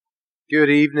Good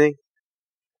evening.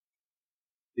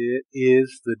 It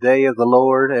is the day of the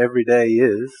Lord. Every day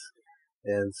is.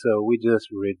 And so we just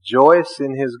rejoice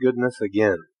in His goodness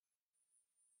again.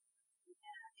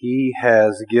 He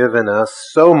has given us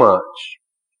so much.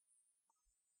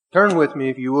 Turn with me,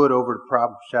 if you would, over to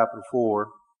Proverbs chapter 4.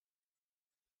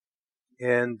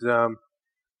 And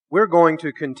we're going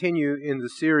to continue in the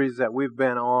series that we've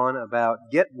been on about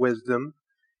Get Wisdom.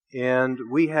 And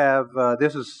we have,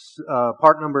 this is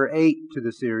part number 8 to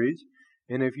the series.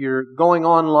 And if you're going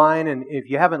online, and if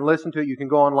you haven't listened to it, you can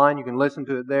go online, you can listen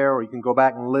to it there, or you can go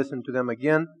back and listen to them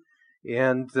again.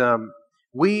 And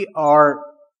we are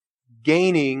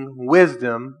gaining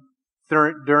wisdom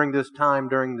during this time,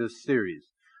 during this series.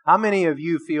 How many of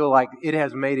you feel like it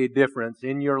has made a difference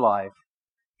in your life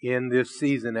in this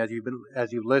season as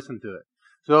you've listened to it?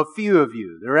 So a few of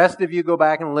you. The rest of you go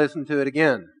back and listen to it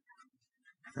again.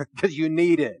 Because you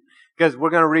need it. Because we're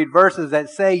going to read verses that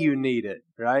say you need it,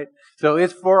 right? So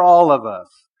it's for all of us.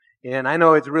 And I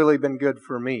know it's really been good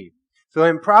for me. So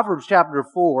in Proverbs chapter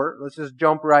 4, let's just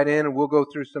jump right in and we'll go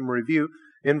through some review.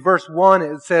 In verse 1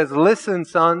 it says, "Listen,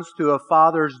 sons, to a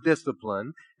father's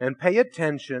discipline, and pay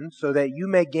attention so that you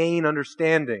may gain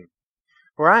understanding.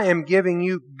 For I am giving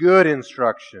you good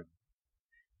instruction.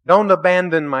 Don't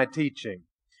abandon my teaching.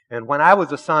 And when I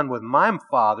was a son with my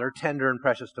father, tender and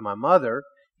precious to my mother,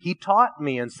 he taught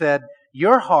me and said,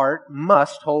 your heart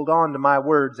must hold on to my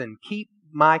words and keep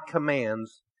my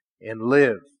commands and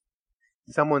live."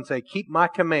 Someone say, keep my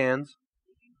commands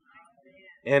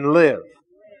and live.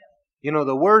 You know,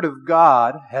 the Word of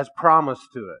God has promise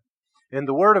to it. And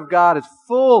the Word of God is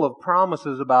full of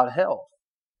promises about health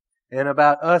and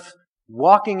about us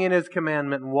walking in His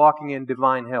commandment and walking in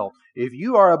divine health. If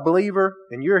you are a believer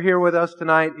and you're here with us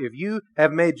tonight, if you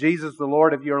have made Jesus the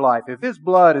Lord of your life, if His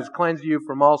blood has cleansed you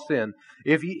from all sin,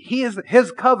 if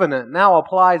His covenant now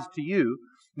applies to you,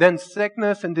 then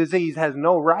sickness and disease has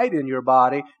no right in your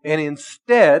body, and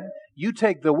instead you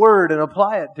take the Word and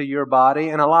apply it to your body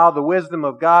and allow the wisdom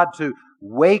of God to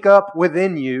wake up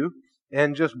within you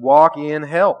and just walk in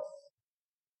health.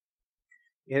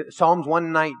 Psalms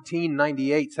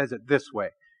 119:98 says it this way,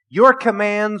 "Your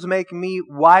commands make me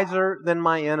wiser than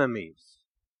my enemies,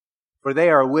 for they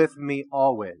are with me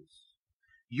always."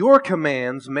 Your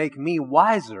commands make me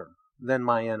wiser than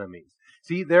my enemies.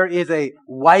 See, there is a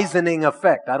wisening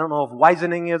effect. I don't know if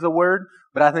wisening is a word,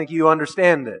 but I think you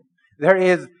understand it. There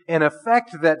is an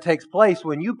effect that takes place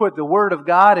when you put the Word of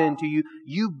God into you.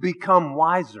 You become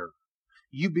wiser.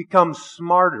 You become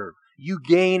smarter. You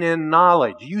gain in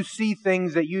knowledge. You see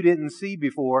things that you didn't see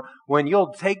before when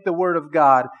you'll take the Word of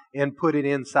God and put it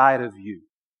inside of you.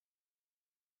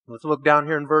 Let's look down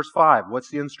here in verse 5.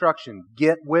 What's the instruction?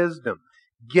 Get wisdom.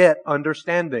 Get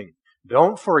understanding.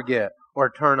 Don't forget or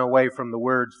turn away from the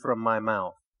words from my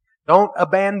mouth. Don't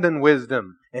abandon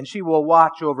wisdom, and she will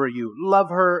watch over you. Love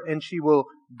her, and she will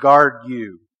guard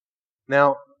you.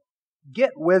 Now,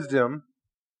 get wisdom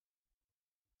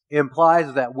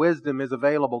implies that wisdom is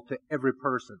available to every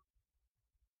person.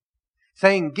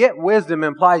 Saying get wisdom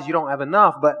implies you don't have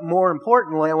enough, but more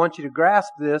importantly, I want you to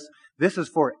grasp this. This is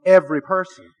for every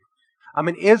person. I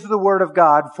mean, is the Word of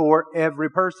God for every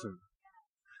person?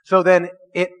 So then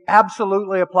it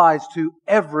absolutely applies to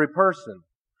every person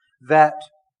that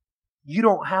you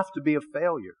don't have to be a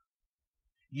failure.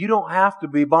 You don't have to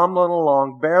be bumbling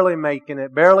along, barely making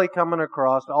it, barely coming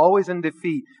across, always in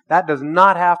defeat. That does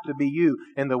not have to be you.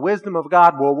 And the wisdom of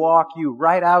God will walk you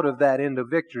right out of that into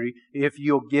victory if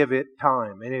you'll give it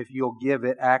time and if you'll give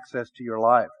it access to your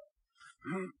life.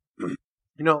 You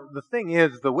know, the thing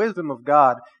is, the wisdom of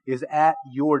God is at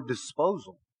your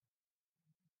disposal.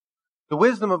 The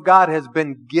wisdom of God has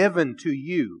been given to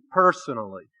you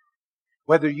personally.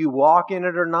 Whether you walk in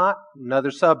it or not,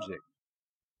 another subject.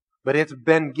 But it's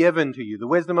been given to you. The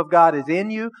wisdom of God is in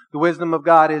you. The wisdom of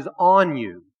God is on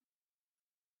you.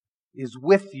 Is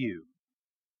with you.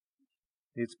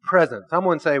 It's present.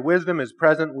 Someone say, wisdom is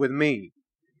present with me.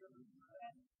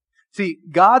 See,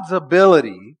 God's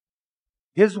ability,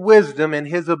 His wisdom and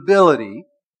His ability,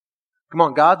 come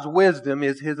on, God's wisdom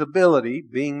is His ability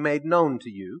being made known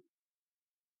to you.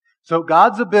 So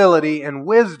God's ability and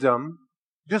wisdom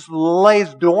just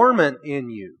lays dormant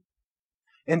in you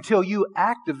until you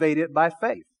activate it by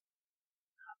faith.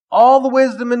 All the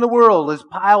wisdom in the world is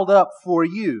piled up for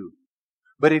you.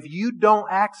 But if you don't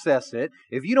access it,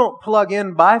 if you don't plug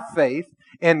in by faith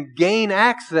and gain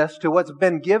access to what's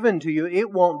been given to you,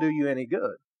 it won't do you any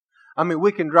good. I mean,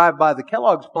 we can drive by the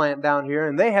Kellogg's plant down here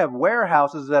and they have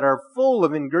warehouses that are full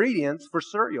of ingredients for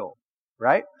cereal,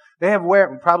 right? They have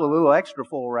probably a little extra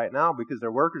full right now because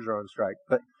their workers are on strike.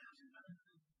 But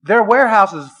Their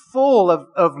warehouse is full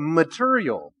of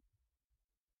material.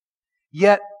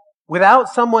 Yet, without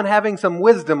someone having some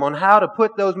wisdom on how to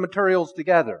put those materials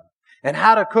together, and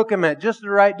how to cook them at just the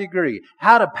right degree,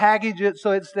 how to package it so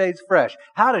it stays fresh,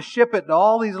 how to ship it to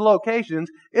all these locations,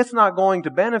 it's not going to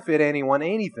benefit anyone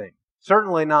anything.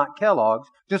 Certainly not Kellogg's,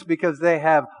 just because they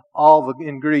have all the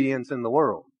ingredients in the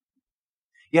world.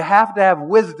 You have to have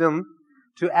wisdom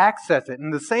to access it. In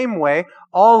the same way,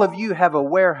 all of you have a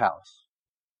warehouse.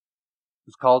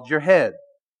 It's called your head.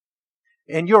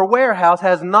 And your warehouse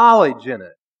has knowledge in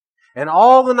it. And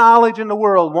all the knowledge in the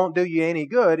world won't do you any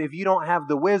good if you don't have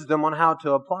the wisdom on how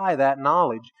to apply that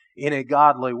knowledge in a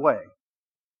godly way.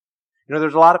 You know,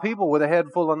 there's a lot of people with a head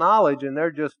full of knowledge and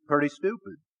they're just pretty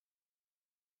stupid.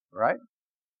 Right?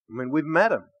 I mean, we've met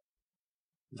them.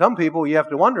 Some people, you have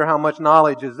to wonder how much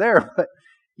knowledge is there. But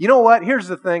you know what? Here's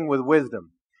the thing with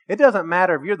wisdom. It doesn't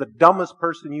matter if you're the dumbest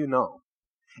person you know.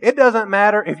 It doesn't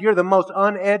matter if you're the most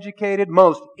uneducated,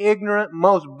 most ignorant,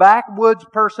 most backwoods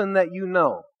person that you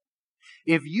know.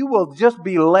 If you will just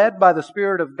be led by the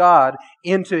Spirit of God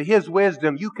into His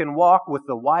wisdom, you can walk with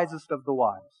the wisest of the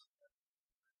wise.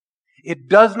 It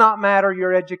does not matter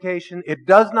your education. It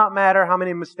does not matter how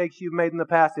many mistakes you've made in the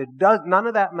past. None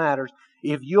of that matters.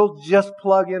 If you'll just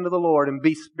plug into the Lord and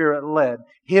be Spirit-led,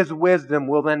 His wisdom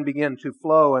will then begin to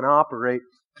flow and operate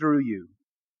through you.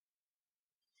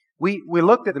 We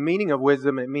looked at the meaning of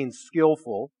wisdom. It means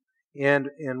skillful. And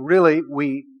really,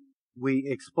 we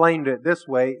explained it this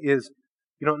way is,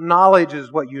 knowledge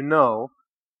is what you know.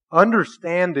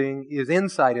 Understanding is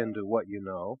insight into what you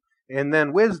know. And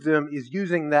then wisdom is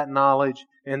using that knowledge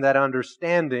and that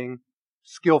understanding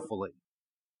skillfully.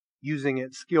 Using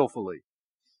it skillfully.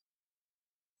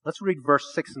 Let's read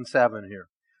verse 6 and 7 here.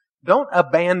 Don't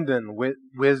abandon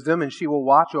wisdom, and she will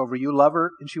watch over you. Love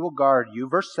her, and she will guard you.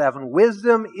 Verse 7,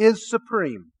 wisdom is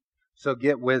supreme, so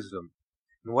get wisdom.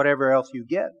 And whatever else you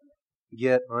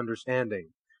get understanding.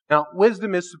 Now,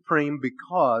 wisdom is supreme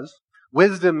because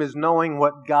wisdom is knowing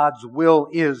what God's will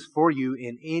is for you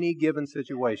in any given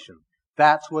situation.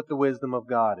 That's what the wisdom of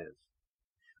God is.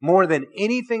 More than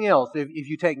anything else, if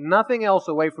you take nothing else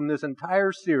away from this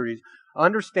entire series,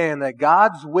 understand that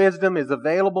God's wisdom is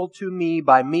available to me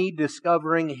by me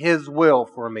discovering His will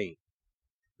for me.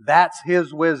 That's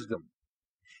His wisdom.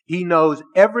 He knows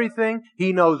everything.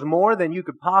 He knows more than you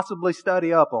could possibly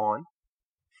study up on.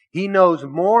 He knows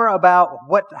more about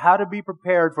how to be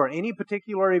prepared for any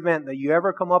particular event that you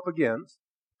ever come up against.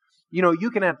 You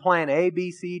can have plan A,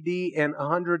 B, C, D, and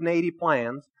 180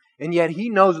 plans, and yet He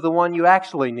knows the one you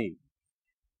actually need.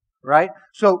 Right?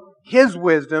 So His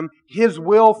wisdom, His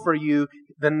will for you,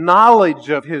 the knowledge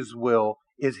of His will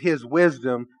is His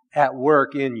wisdom at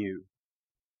work in you.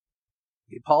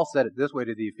 Paul said it this way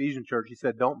to the Ephesian church. He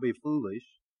said, don't be foolish,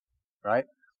 right?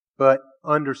 But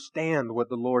understand what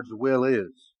the Lord's will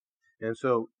is. And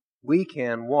so we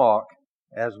can walk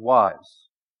as wise.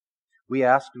 We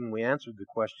asked and we answered the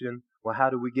question, well,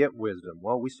 how do we get wisdom?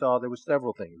 Well, we saw there were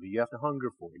several things. You have to hunger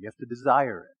for it. You have to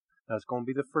desire it. That's going to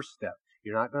be the first step.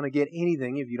 You're not going to get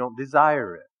anything if you don't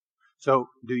desire it. So,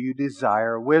 do you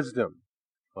desire wisdom?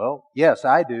 Well, yes,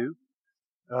 I do.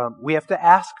 We have to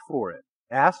ask for it.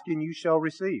 Ask and you shall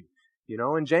receive.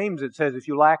 In James it says, if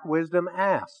you lack wisdom,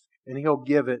 ask, and He'll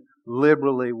give it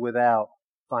liberally without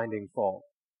finding fault.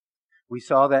 We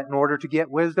saw that in order to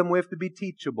get wisdom, we have to be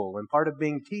teachable. And part of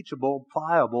being teachable,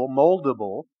 pliable,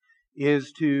 moldable,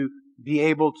 is to be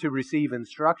able to receive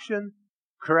instruction,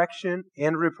 correction,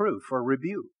 and reproof or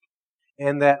rebuke.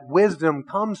 And that wisdom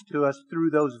comes to us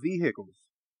through those vehicles.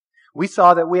 We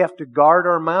saw that we have to guard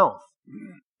our mouth.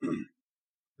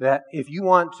 That if you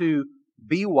want to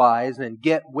be wise and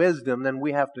get wisdom, then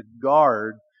we have to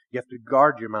guard. You have to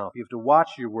guard your mouth. You have to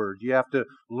watch your words. You have to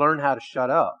learn how to shut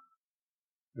up.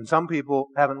 And some people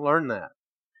haven't learned that.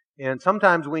 And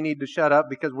sometimes we need to shut up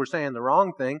because we're saying the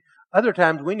wrong thing. Other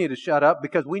times we need to shut up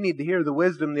because we need to hear the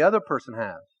wisdom the other person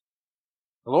has.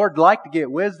 The Lord'd like to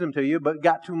get wisdom to you, but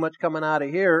got too much coming out of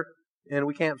here, and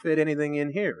we can't fit anything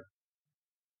in here.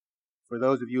 For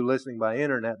those of you listening by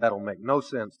internet, that'll make no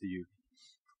sense to you.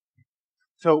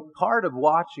 So part of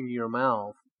watching your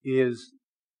mouth is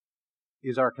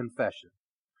our confession.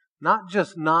 Not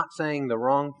just not saying the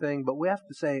wrong thing, but we have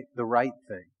to say the right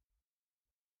thing.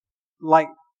 Like,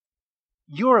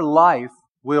 your life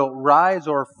will rise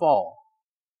or fall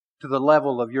to the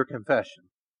level of your confession.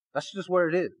 That's just where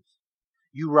it is.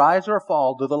 You rise or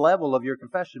fall to the level of your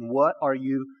confession. What are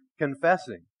you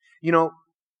confessing?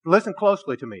 Listen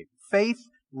closely to me. Faith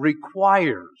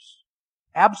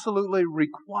absolutely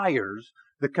requires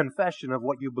the confession of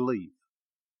what you believe.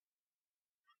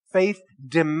 Faith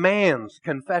demands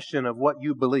confession of what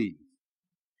you believe.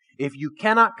 If you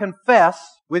cannot confess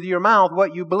with your mouth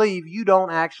what you believe, you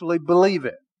don't actually believe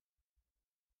it.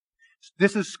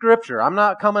 This is Scripture. I'm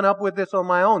not coming up with this on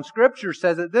my own. Scripture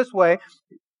says it this way: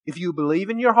 if you believe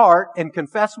in your heart and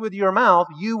confess with your mouth,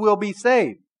 you will be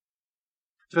saved.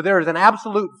 So there is an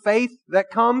absolute faith that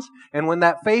comes, and when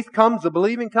that faith comes, the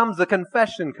believing comes, the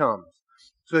confession comes.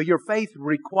 So your faith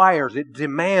requires, it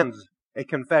demands a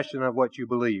confession of what you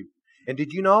believe. And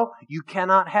did you know you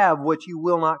cannot have what you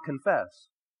will not confess?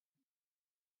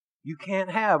 You can't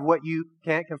have what you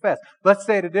can't confess. Let's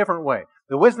say it a different way.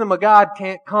 The wisdom of God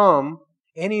can't come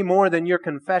any more than your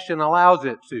confession allows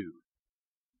it to.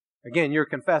 Again, you're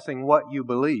confessing what you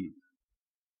believe.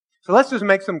 So let's just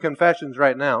make some confessions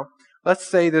right now. Let's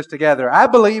say this together. I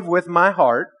believe with my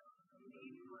heart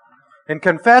and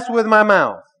confess with my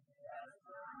mouth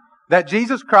that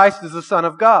Jesus Christ is the Son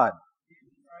of God.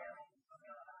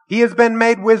 He has been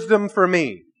made wisdom for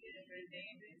me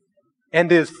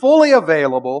and is fully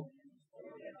available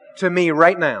to me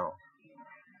right now.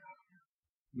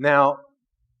 Now,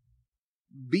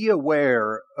 be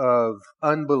aware of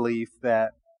unbelief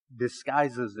that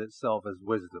disguises itself as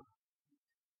wisdom.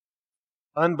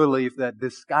 Unbelief that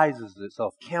disguises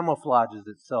itself, camouflages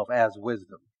itself as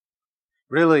wisdom.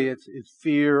 Really, it's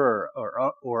fear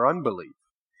or unbelief.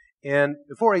 And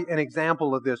for an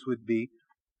example of this would be,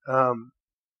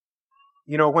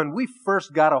 when we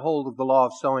first got a hold of the law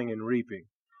of sowing and reaping,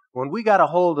 when we got a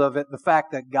hold of it, the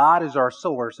fact that God is our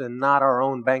source and not our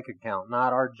own bank account,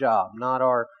 not our job, not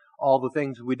all the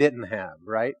things we didn't have,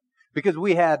 right? Because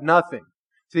we had nothing.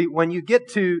 See, when you get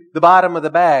to the bottom of the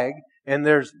bag and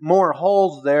there's more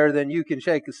holes there than you can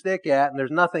shake a stick at and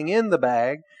there's nothing in the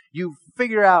bag, you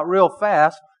figure out real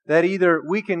fast that either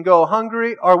we can go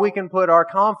hungry or we can put our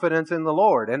confidence in the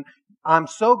Lord. And I'm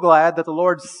so glad that the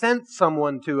Lord sent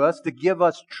someone to us to give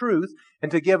us truth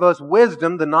and to give us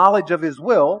wisdom, the knowledge of His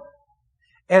will,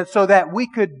 and so that we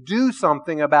could do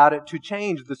something about it to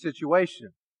change the situation.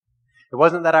 It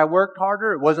wasn't that I worked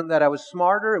harder. It wasn't that I was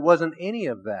smarter. It wasn't any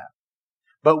of that.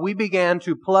 But we began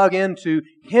to plug into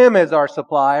Him as our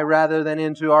supply rather than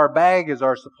into our bag as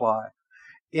our supply.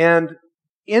 And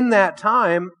in that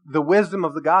time, the wisdom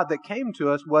of the God that came to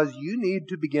us was, you need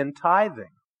to begin tithing.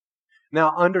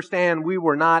 Now understand, we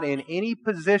were not in any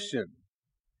position,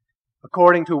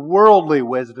 according to worldly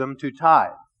wisdom, to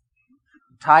tithe.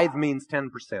 Tithe means 10%.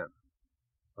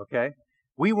 Okay?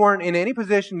 We weren't in any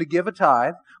position to give a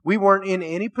tithe. We weren't in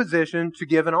any position to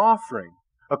give an offering,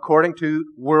 according to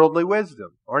worldly wisdom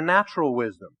or natural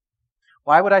wisdom.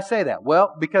 Why would I say that?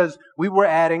 Well, because we were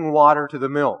adding water to the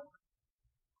milk.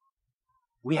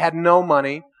 We had no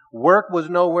money. Work was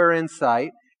nowhere in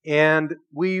sight. And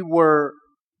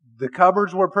the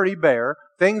cupboards were pretty bare.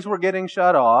 Things were getting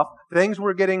shut off. Things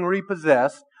were getting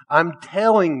repossessed. I'm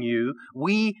telling you,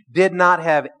 we did not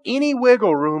have any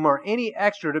wiggle room or any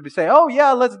extra to say, oh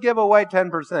yeah, let's give away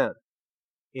 10%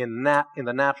 in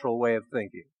the natural way of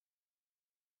thinking.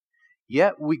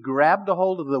 Yet we grabbed a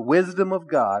hold of the wisdom of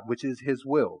God, which is His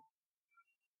will.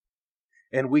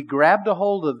 And we grabbed a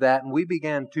hold of that and we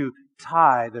began to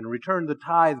tithe and return the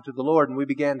tithe to the Lord, and we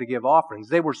began to give offerings.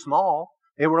 They were small.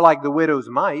 They were like the widow's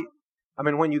mite. I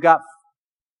mean, when you got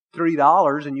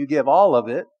 $3 and you give all of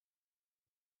it,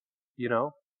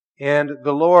 and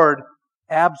the Lord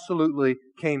absolutely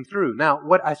came through. Now,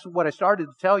 what I started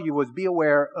to tell you was, be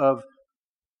aware of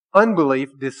unbelief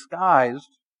disguised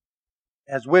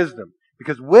as wisdom.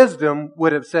 Because wisdom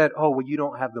would have said, oh, well, you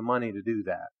don't have the money to do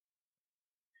that.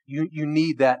 You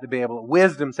need that to be able to.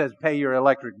 Wisdom says, pay your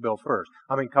electric bill first.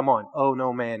 I mean, come on. Oh,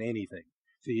 no man, anything.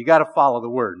 So you got to follow the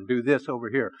Word and do this over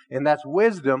here. And that's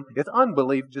wisdom. It's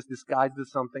unbelief just disguised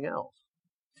as something else.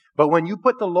 But when you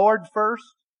put the Lord first,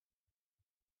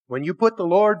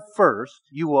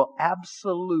 you will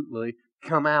absolutely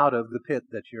come out of the pit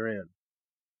that you're in.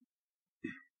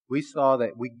 We saw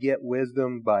that we get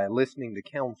wisdom by listening to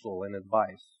counsel and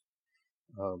advice.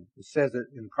 It says it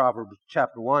in Proverbs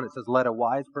chapter 1. It says, let a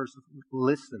wise person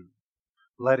listen.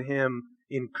 Let him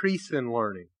increase in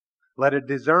learning. Let a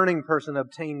discerning person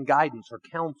obtain guidance or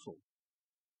counsel.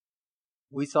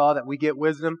 We saw that we get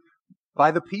wisdom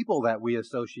by the people that we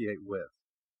associate with.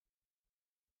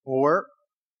 Or,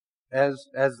 as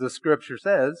the Scripture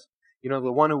says,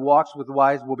 the one who walks with the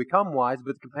wise will become wise,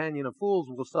 but the companion of fools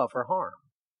will suffer harm.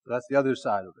 So that's the other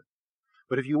side of it.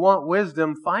 But if you want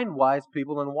wisdom, find wise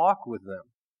people and walk with them.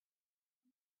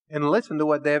 And listen to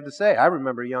what they have to say. I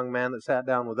remember a young man that sat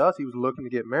down with us. He was looking to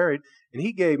get married, and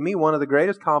he gave me one of the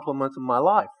greatest compliments of my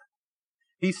life.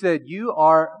 He said, you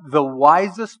are the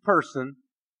wisest person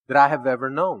that I have ever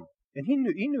known. And he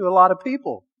knew a lot of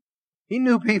people. He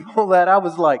knew people that I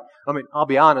was like, I'll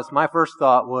be honest, my first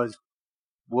thought was,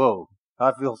 Whoa,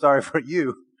 I feel sorry for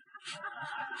you.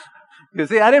 You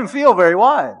see, I didn't feel very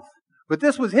wise. But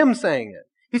this was him saying it.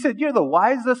 He said, you're the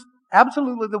wisest,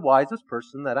 absolutely the wisest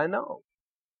person that I know.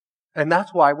 And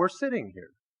that's why we're sitting here.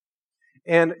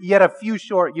 And yet a few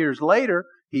short years later,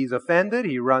 he's offended.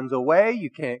 He runs away. You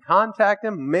can't contact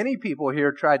him. Many people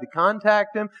here tried to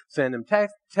contact him, send him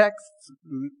texts,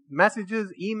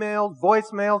 messages, emails,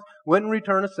 voicemails, wouldn't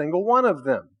return a single one of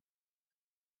them.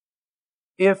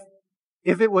 If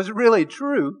it was really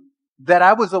true that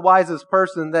I was the wisest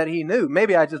person that he knew,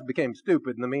 maybe I just became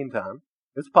stupid in the meantime.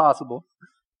 It's possible.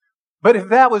 But if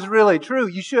that was really true,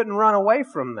 you shouldn't run away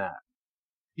from that.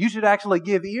 You should actually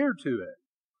give ear to it.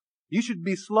 You should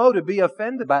be slow to be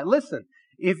offended by it. Listen,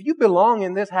 if you belong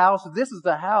in this house, this is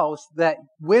the house that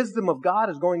wisdom of God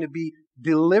is going to be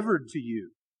delivered to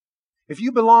you. If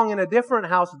you belong in a different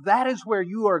house, that is where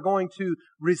you are going to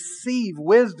receive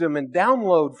wisdom and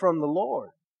download from the Lord.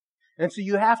 And so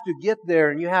you have to get there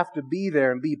and you have to be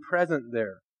there and be present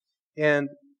there. And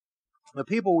the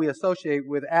people we associate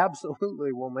with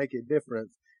absolutely will make a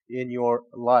difference in your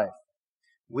life.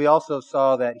 We also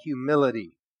saw that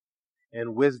humility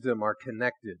and wisdom are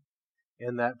connected.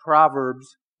 And that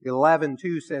Proverbs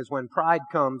 11:2 says, when pride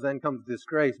comes, then comes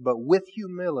disgrace, but with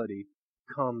humility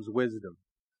comes wisdom.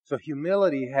 So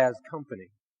humility has company.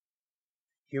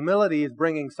 Humility is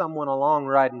bringing someone along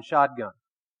riding shotgun.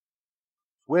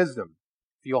 Wisdom.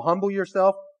 If you'll humble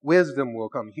yourself, wisdom will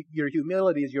come. Your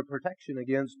humility is your protection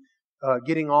against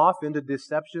getting off into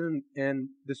deception and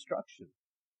destruction.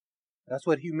 That's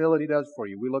what humility does for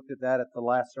you. We looked at that at the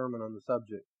last sermon on the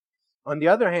subject. On the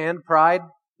other hand, pride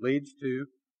leads to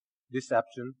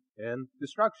deception and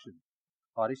destruction.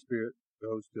 Haughty spirit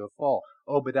goes to a fall.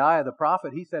 Obadiah the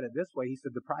prophet, he said it this way. He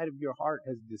said, the pride of your heart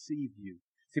has deceived you.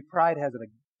 See, pride has a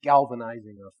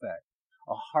galvanizing effect,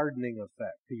 a hardening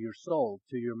effect to your soul,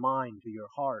 to your mind, to your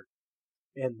heart.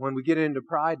 And when we get into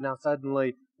pride, now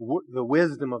suddenly the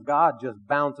wisdom of God just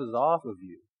bounces off of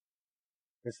you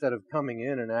instead of coming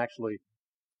in and actually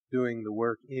doing the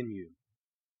work in you.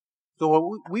 So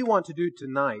what we want to do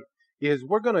tonight is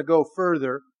we're going to go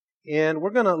further and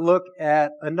we're going to look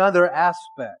at another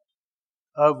aspect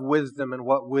of wisdom and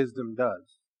what wisdom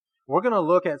does. We're going to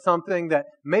look at something that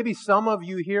maybe some of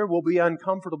you here will be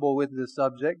uncomfortable with this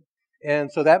subject.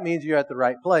 And so that means you're at the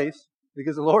right place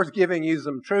because the Lord's giving you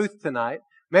some truth tonight.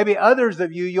 Maybe others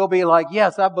of you, you'll be like,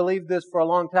 yes, I've believed this for a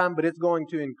long time, but it's going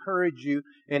to encourage you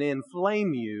and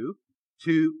inflame you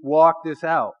to walk this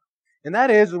out. And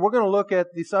that is, we're going to look at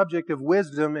the subject of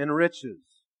wisdom and riches.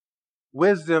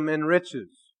 Wisdom and riches.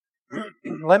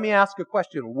 Let me ask a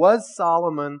question. Was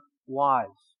Solomon wise?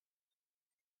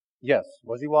 Yes.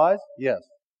 Was he wise? Yes.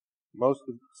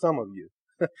 Some of you.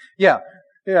 Yeah,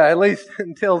 at least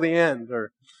until the end.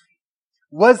 Or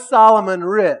was Solomon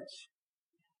rich?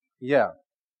 Yeah.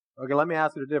 Okay, let me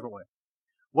ask it a different way.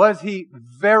 Was he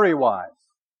very wise?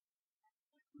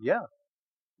 Yeah.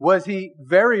 Was he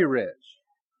very rich?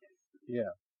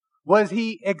 Yeah. Was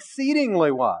he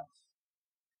exceedingly wise?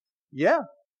 Yeah.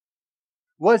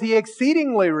 Was he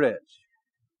exceedingly rich?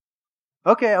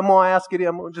 Okay, I'm going to ask it.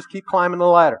 I'm going to just keep climbing the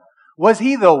ladder. Was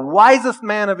he the wisest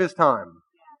man of his time?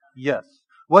 Yes.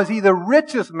 Was he the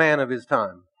richest man of his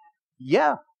time?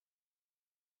 Yeah.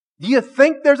 Do you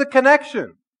think there's a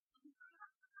connection?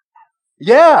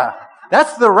 Yeah.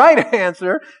 That's the right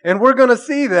answer, and we're going to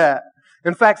see that.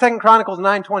 In fact, 2 Chronicles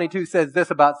 9:22 says this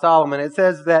about Solomon. It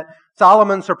says that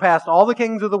Solomon surpassed all the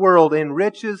kings of the world in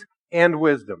riches and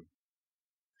wisdom.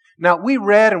 Now, we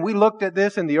read and we looked at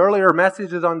this in the earlier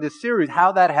messages on this series,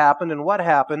 how that happened and what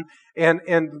happened. And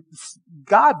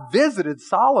God visited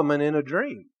Solomon in a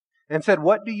dream and said,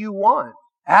 what do you want?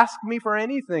 Ask me for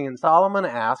anything. And Solomon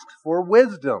asks for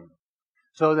wisdom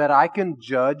so that I can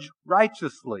judge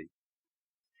righteously.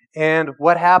 And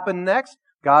what happened next?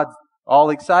 God's all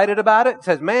excited about it.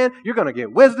 Says, man, you're going to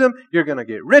get wisdom. You're going to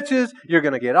get riches. You're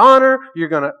going to get honor. You're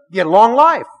going to get long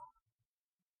life.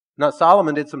 Now,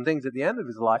 Solomon did some things at the end of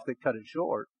his life that cut it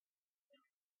short.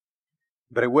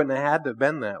 But it wouldn't have had to have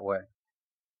been that way.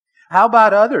 How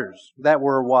about others that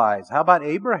were wise? How about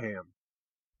Abraham?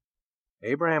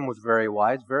 Abraham was very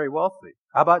wise, very wealthy.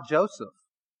 How about Joseph?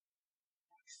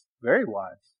 Very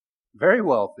wise, very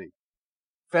wealthy.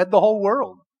 Fed the whole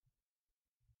world.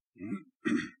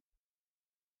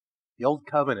 The Old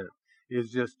Covenant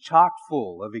is just chock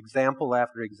full of example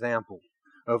after example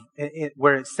of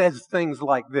where it says things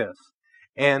like this.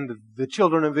 And the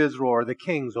children of Israel, or the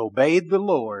kings, obeyed the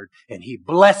Lord, and He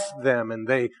blessed them, and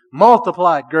they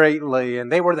multiplied greatly,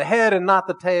 and they were the head and not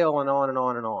the tail, and on and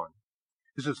on and on.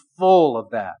 This is full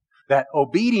of that. That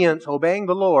obedience, obeying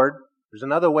the Lord, there's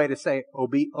another way to say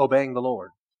obeying the Lord.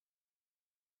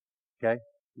 Okay?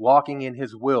 Walking in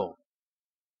His will.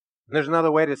 And there's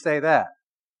another way to say that.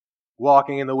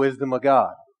 Walking in the wisdom of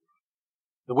God.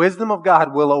 The wisdom of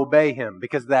God will obey Him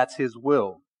because that's His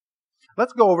will.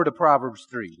 Let's go over to Proverbs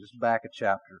 3, just back a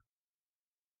chapter.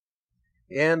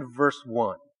 And verse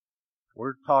 1.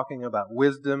 We're talking about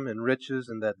wisdom and riches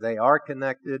and that they are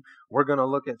connected. We're going to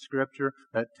look at Scripture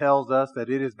that tells us that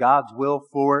it is God's will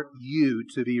for you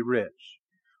to be rich,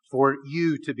 for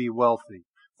you to be wealthy,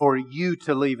 for you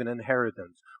to leave an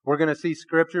inheritance. We're going to see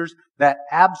Scriptures that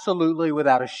absolutely,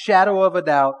 without a shadow of a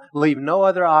doubt, leave no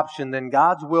other option than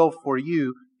God's will for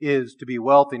you is to be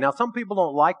wealthy. Now, some people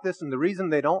don't like this, and the reason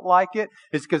they don't like it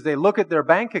is because they look at their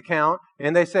bank account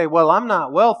and they say, well, I'm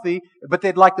not wealthy, but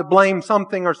they'd like to blame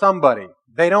something or somebody.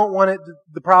 They don't want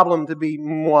the problem to be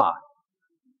moi.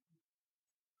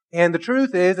 And the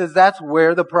truth is that's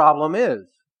where the problem is.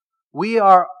 We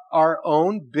are our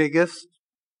own biggest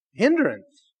hindrance.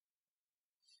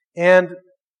 And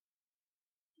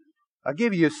I'll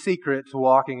give you a secret to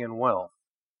walking in wealth.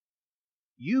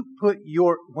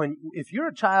 If you're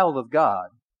a child of God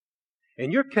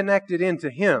and you're connected into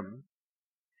Him,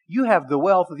 you have the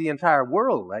wealth of the entire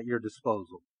world at your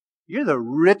disposal. You're the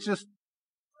richest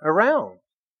around.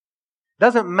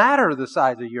 Doesn't matter the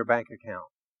size of your bank account.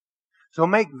 So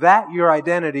make that your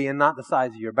identity and not the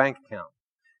size of your bank account.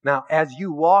 Now, as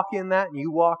you walk in that and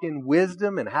you walk in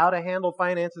wisdom and how to handle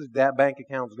finances, that bank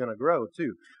account is going to grow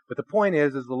too. But the point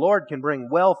is the Lord can bring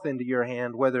wealth into your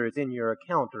hand whether it's in your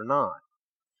account or not.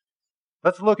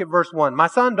 Let's look at verse 1. My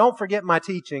son, don't forget my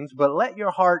teachings, but let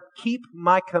your heart keep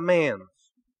my commands.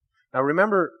 Now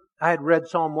remember, I had read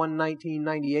Psalm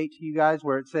 119:98 to you guys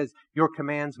where it says, your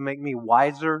commands make me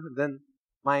wiser than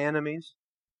my enemies.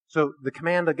 So the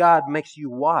command of God makes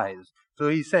you wise. So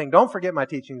He's saying, don't forget my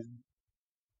teachings.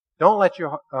 Don't let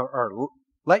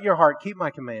your heart keep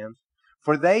my commands,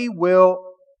 for they will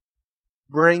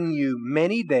bring you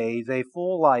many days, a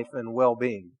full life and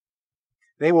well-being.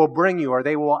 They will bring you, or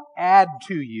they will add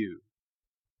to you,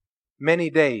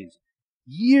 many days.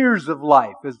 Years of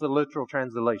life is the literal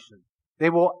translation.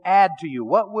 They will add to you.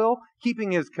 What will?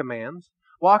 Keeping His commands,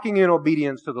 walking in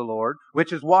obedience to the Lord,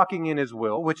 which is walking in His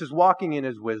will, which is walking in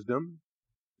His wisdom.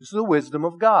 This is the wisdom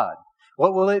of God.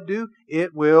 What will it do?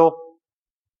 It will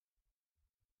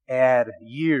add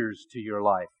years to your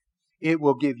life. It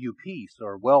will give you peace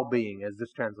or well-being, as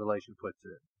this translation puts it.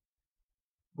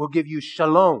 It will give you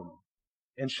shalom.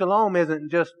 And shalom isn't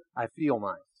just, I feel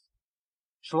nice.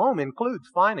 Shalom includes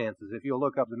finances, if you'll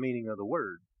look up the meaning of the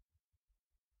word.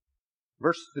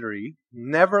 Verse 3,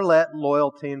 never let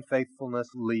loyalty and faithfulness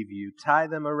leave you. Tie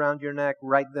them around your neck,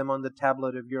 write them on the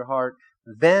tablet of your heart.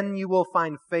 Then you will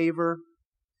find favor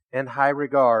and high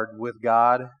regard with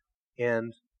God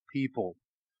and people.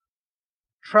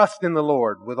 Trust in the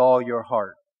Lord with all your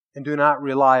heart, and do not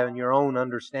rely on your own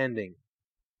understanding.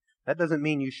 That doesn't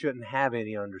mean you shouldn't have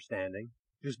any understanding.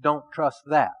 Just don't trust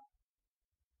that.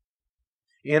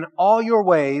 In all your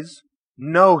ways,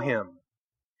 know Him,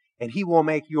 and He will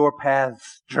make your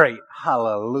paths straight.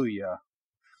 Hallelujah.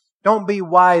 Don't be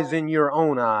wise in your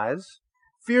own eyes.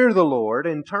 Fear the Lord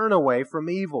and turn away from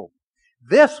evil.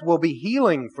 This will be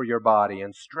healing for your body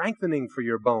and strengthening for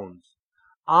your bones.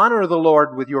 Honor the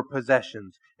Lord with your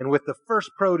possessions and with the first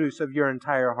produce of your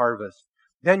entire harvest.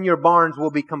 Then your barns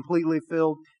will be completely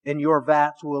filled and your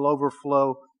vats will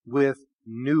overflow with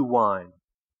new wine.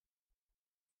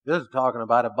 This is talking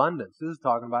about abundance. This is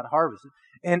talking about harvest.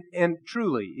 And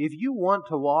truly, if you want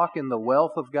to walk in the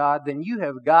wealth of God, then you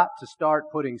have got to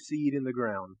start putting seed in the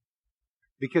ground.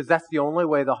 Because that's the only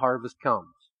way the harvest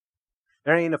comes.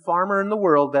 There ain't a farmer in the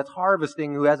world that's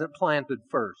harvesting who hasn't planted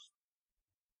first.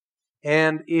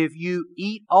 And if you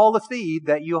eat all the seed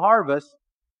that you harvest,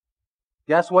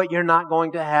 guess what you're not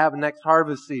going to have next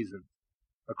harvest season?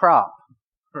 A crop,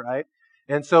 right?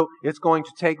 And so it's going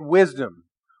to take wisdom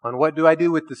on what do I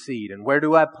do with the seed and where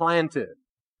do I plant it,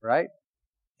 right?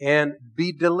 And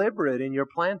be deliberate in your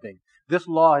planting. This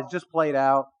law has just played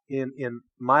out in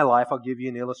my life. I'll give you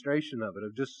an illustration of it,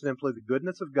 of just simply the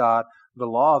goodness of God, the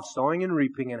law of sowing and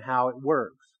reaping and how it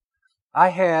works. I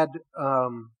had,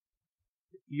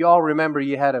 y'all remember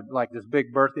you had this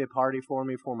big birthday party for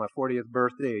me for my 40th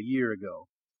birthday a year ago.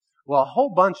 Well, a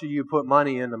whole bunch of you put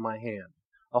money into my hand.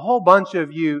 A whole bunch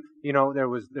of you, there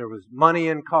was money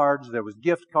in cards, there was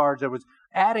gift cards, there was,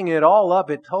 adding it all up,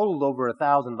 it totaled over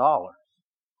 $1,000.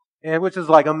 And which is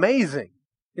amazing.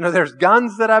 There's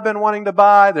guns that I've been wanting to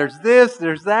buy, there's this,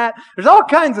 there's that, there's all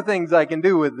kinds of things I can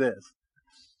do with this.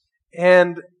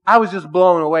 And I was just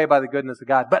blown away by the goodness of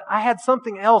God. But I had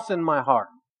something else in my heart.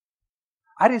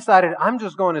 I decided I'm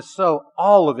just going to sow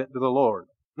all of it to the Lord.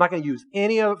 I'm not going to use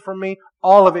any of it for me.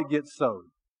 All of it gets sowed.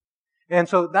 And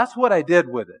so that's what I did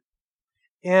with it.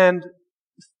 And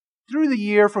through the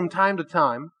year, from time to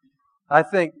time, I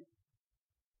think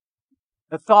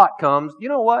a thought comes, you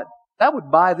know what? That would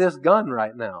buy this gun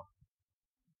right now.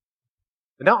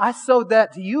 Now, I sowed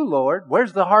that to you, Lord.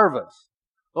 Where's the harvest?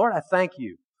 Lord, I thank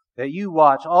you that you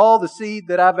watch all the seed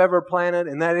that I've ever planted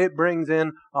and that it brings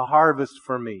in a harvest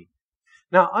for me.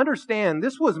 Now, understand,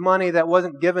 this was money that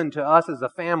wasn't given to us as a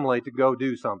family to go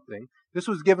do something. This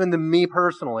was given to me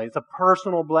personally. It's a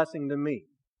personal blessing to me.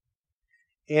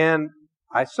 And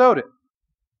I sowed it.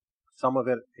 Some of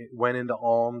it went into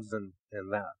alms and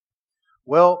that.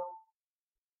 Well,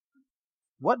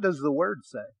 what does the Word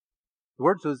say? The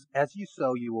Word says, as you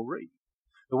sow, you will reap.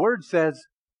 The Word says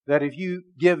that if you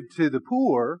give to the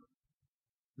poor,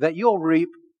 that you'll reap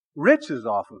riches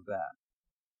off of that.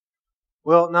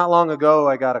 Well, not long ago,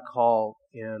 I got a call,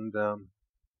 and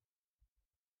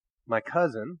my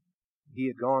cousin, he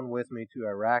had gone with me to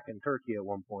Iraq and Turkey at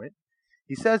one point.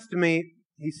 He says to me,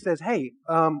 hey,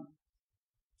 I'm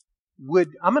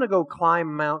going to go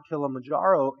climb Mount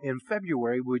Kilimanjaro in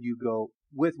February. Would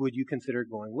you consider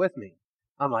going with me?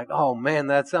 I'm like, oh man,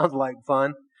 that sounds like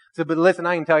fun. So, but listen,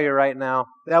 I can tell you right now,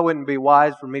 that wouldn't be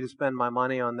wise for me to spend my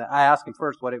money on that. I asked him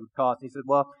first what it would cost. He said,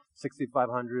 well,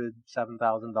 $6,500,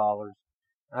 $7,000.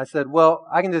 I said, well,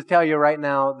 I can just tell you right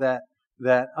now that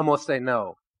I'm going to say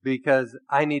no, because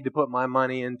I need to put my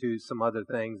money into some other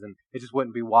things, and it just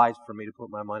wouldn't be wise for me to put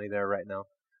my money there right now.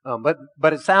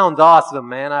 But it sounds awesome,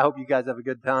 man. I hope you guys have a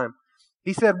good time.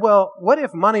 He said, well, what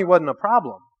if money wasn't a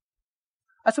problem?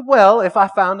 I said, well, if I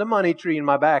found a money tree in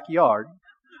my backyard,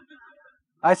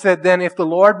 I said, then if the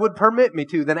Lord would permit me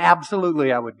to, then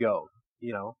absolutely I would go.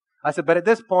 I said, but at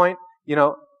this point,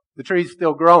 the tree's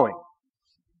still growing.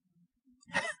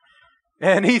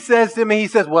 And he says to me,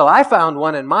 well, I found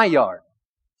one in my yard.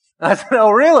 I said, oh,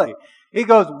 really? He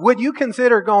goes, would you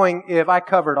consider going if I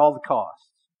covered all the costs?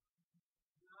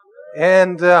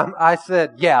 And I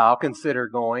said, yeah, I'll consider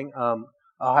going.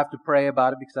 I'll have to pray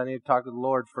about it because I need to talk to the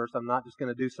Lord first. I'm not just going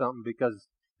to do something because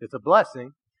it's a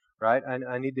blessing, right?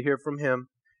 I need to hear from Him.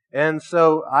 And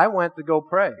so I went to go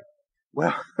pray.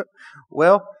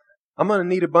 Well, I'm going to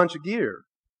need a bunch of gear,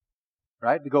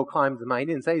 right, to go climb the mountain.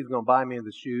 He didn't say he was going to buy me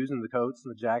the shoes and the coats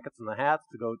and the jackets and the hats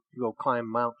to go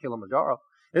climb Mount Kilimanjaro.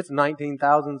 It's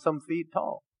 19,000 some feet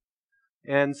tall.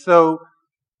 And so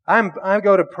I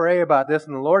go to pray about this,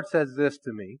 and the Lord says this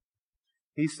to me.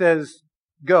 He says,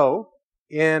 go,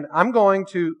 and I'm going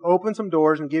to open some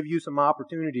doors and give you some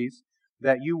opportunities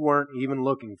that you weren't even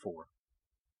looking for.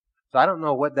 So I don't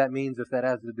know what that means, if that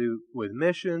has to do with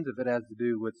missions, if it has to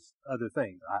do with other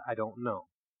things. I don't know,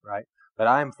 right? But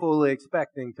I'm fully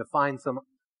expecting to find some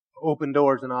open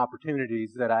doors and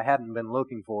opportunities that I hadn't been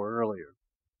looking for earlier.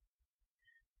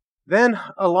 Then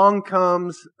along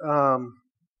comes,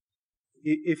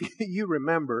 if you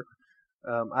remember,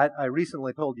 I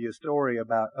recently told you a story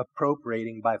about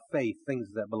appropriating by faith things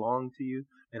that belong to you,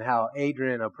 and how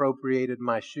Adrian appropriated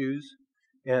my shoes,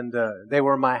 and they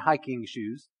were my hiking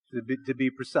shoes, to be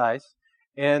precise.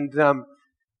 And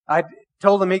I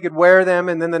told him he could wear them,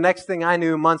 and then the next thing I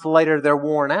knew, months later, they're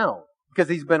worn out because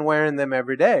he's been wearing them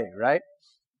every day, right?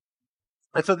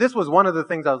 And so this was one of the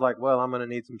things I was like, well, I'm going to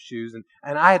need some shoes.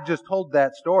 And I had just told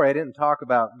that story. I didn't talk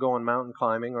about going mountain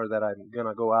climbing or that I'm going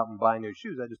to go out and buy new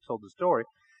shoes. I just told the story.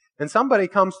 And somebody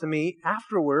comes to me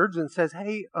afterwards and says,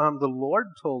 hey, the Lord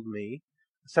told me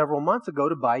several months ago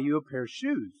to buy you a pair of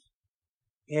shoes.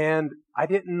 And I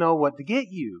didn't know what to get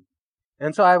you.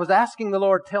 And so I was asking the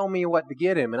Lord, tell me what to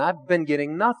get him. And I've been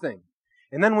getting nothing.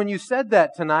 And then when you said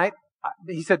that tonight,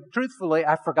 he said, truthfully,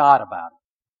 I forgot about it.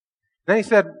 Then he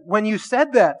said, when you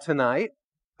said that tonight,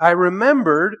 I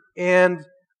remembered, and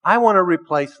I want to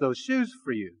replace those shoes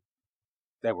for you.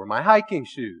 They were my hiking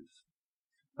shoes.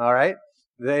 All right?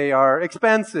 They are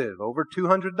expensive, over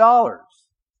 $200.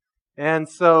 And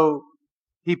so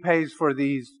he pays for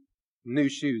these new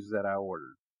shoes that I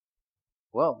ordered.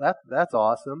 Well, that's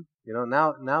awesome.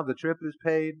 Now the trip is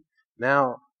paid.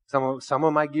 Now some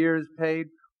of my gear is paid.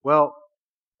 Well,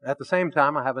 at the same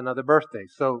time, I have another birthday.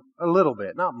 So a little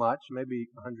bit, not much, maybe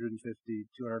 $150,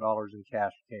 $200 in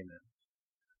cash came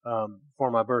in for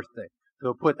my birthday.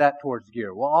 So put that towards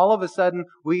gear. Well, all of a sudden,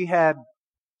 we had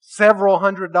several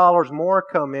 $100s more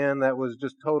come in that was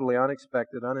just totally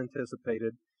unexpected,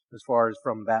 unanticipated as far as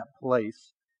from that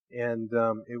place. And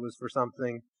it was for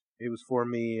something, it was for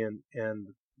me, and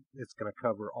it's going to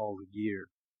cover all the gear.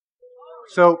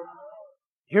 So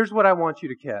here's what I want you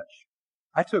to catch.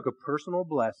 I took a personal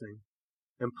blessing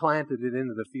and planted it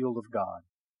into the field of God.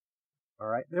 All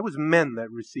right? There was men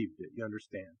that received it, you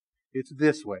understand. It's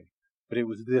this way, but it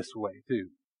was this way too.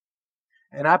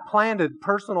 And I planted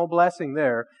personal blessing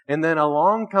there. And then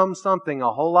along comes something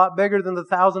a whole lot bigger than the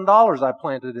 $1,000 I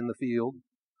planted in the field.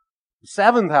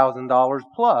 $7,000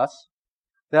 plus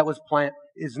that was planted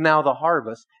is now the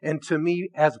harvest. And to me,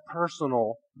 as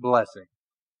personal blessing.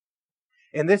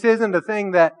 And this isn't a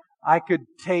thing that I could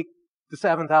take the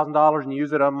 $7,000 and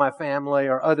use it on my family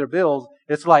or other bills.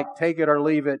 It's like take it or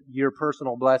leave it, your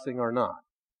personal blessing or not.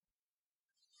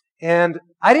 And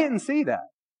I didn't see that.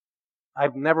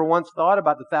 I've never once thought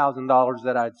about the $1,000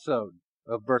 that I'd sowed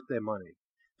of birthday money.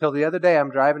 Till the other day,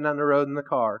 I'm driving down the road in the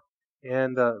car,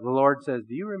 and the Lord says,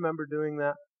 "Do you remember doing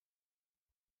that?"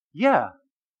 Yeah.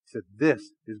 He said,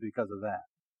 "This is because of that."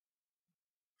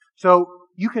 So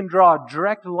you can draw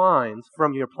direct lines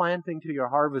from your planting to your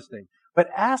harvesting. But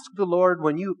ask the Lord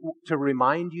to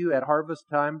remind you at harvest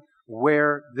time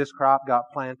where this crop got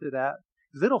planted at.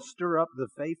 Because it'll stir up the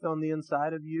faith on the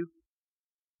inside of you.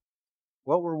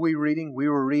 What were we reading? We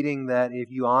were reading that if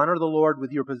you honor the Lord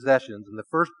with your possessions and the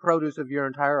first produce of your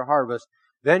entire harvest,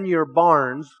 then your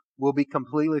barns will be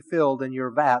completely filled and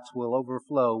your vats will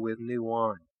overflow with new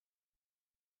wine.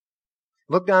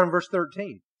 Look down in verse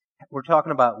 13. We're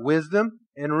talking about wisdom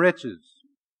and riches.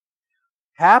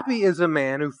 Happy is a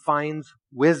man who finds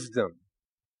wisdom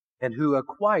and who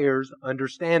acquires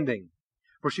understanding.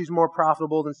 For she's more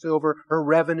profitable than silver. Her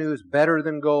revenue is better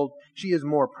than gold. She is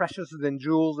more precious than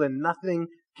jewels, and nothing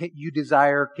you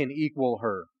desire can equal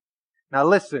her. Now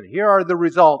listen, here are the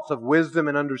results of wisdom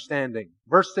and understanding.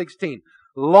 Verse 16.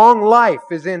 Long life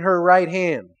is in her right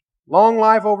hand. Long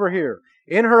life over here.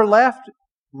 In her left,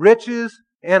 riches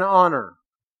and honor.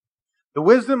 The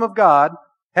wisdom of God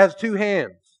has two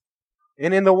hands.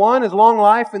 And in the one is long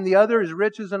life, and the other is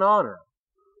riches and honor.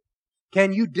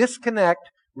 Can you disconnect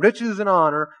riches and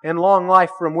honor and long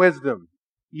life from wisdom?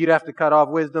 You'd have to cut off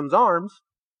wisdom's arms.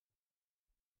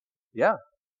 Yeah.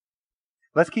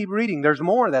 Let's keep reading. There's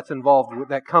more that's involved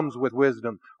that comes with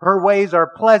wisdom. Her ways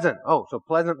are pleasant. Oh, so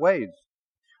pleasant ways.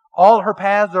 All her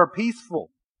paths are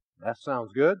peaceful. That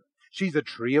sounds good. She's a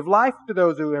tree of life to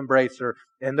those who embrace her,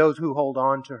 and those who hold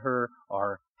on to her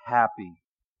are happy.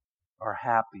 Are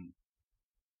happy.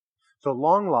 So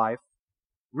long life,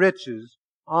 riches,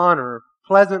 honor,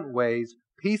 pleasant ways,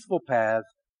 peaceful paths,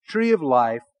 tree of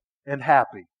life, and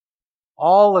happy.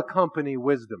 All accompany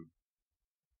wisdom.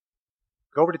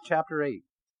 Go over to chapter 8.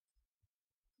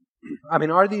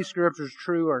 Are these scriptures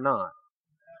true or not?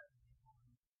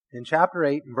 In chapter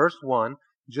 8, in verse 1,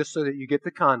 just so that you get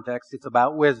the context, it's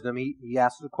about wisdom. He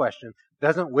asks the question,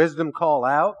 doesn't wisdom call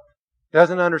out?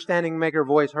 Doesn't understanding make her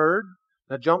voice heard?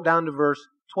 Now jump down to verse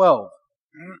 12.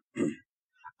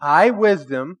 I,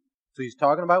 wisdom, so he's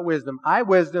talking about wisdom, I,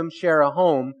 wisdom, share a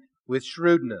home with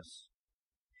shrewdness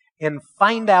and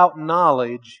find out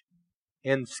knowledge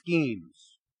and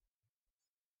schemes.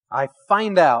 I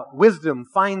find out, wisdom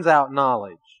finds out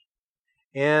knowledge,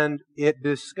 and it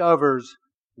discovers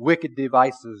wicked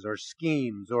devices or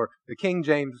schemes, or the King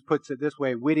James puts it this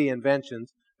way, witty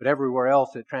inventions, but everywhere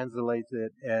else it translates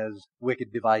it as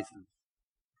wicked devices.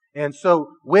 And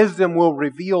so wisdom will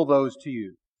reveal those to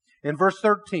you. In verse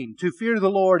 13, to fear the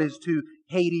Lord is to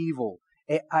hate evil.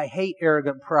 I hate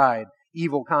arrogant pride,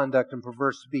 evil conduct, and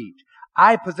perverse speech.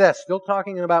 I possess, still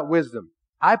talking about wisdom,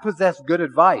 I possess good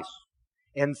advice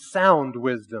and sound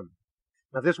wisdom.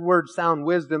 Now this word sound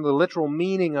wisdom, the literal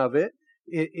meaning of it,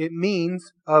 it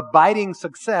means abiding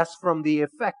success from the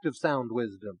effect of sound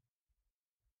wisdom.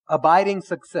 Abiding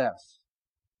success.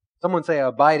 Someone say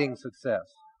abiding success.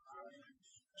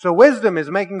 So wisdom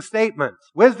is making statements.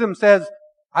 Wisdom says,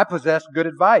 I possess good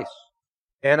advice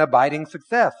and abiding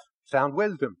success, sound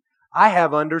wisdom. I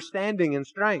have understanding and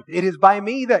strength. It is by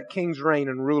me that kings reign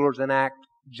and rulers enact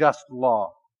just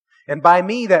law. And by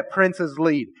me that princes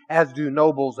lead, as do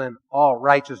nobles and all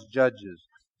righteous judges.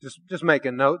 Just make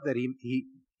a note that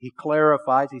he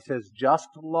clarifies. He says just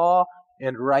law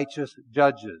and righteous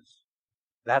judges.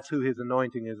 That's who his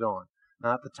anointing is on,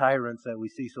 not the tyrants that we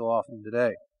see so often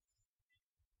today.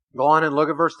 Go on and look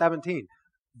at verse 17.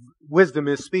 Wisdom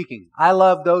is speaking. I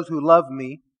love those who love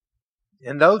me,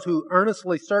 and those who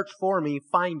earnestly search for me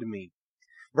find me.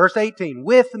 Verse 18.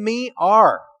 With me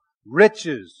are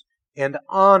riches and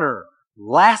honor,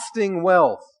 lasting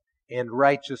wealth and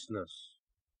righteousness.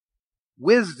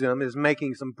 Wisdom is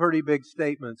making some pretty big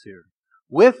statements here.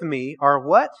 With me are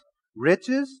what?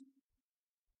 Riches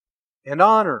and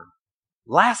honor,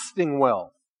 lasting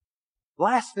wealth.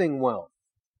 Lasting wealth.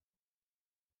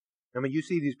 You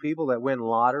see these people that win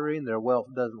lottery and their wealth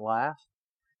doesn't last.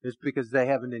 It's because they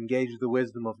haven't engaged the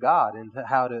wisdom of God into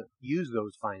how to use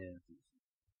those finances.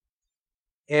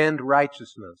 And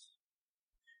righteousness.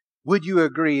 Would you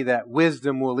agree that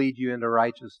wisdom will lead you into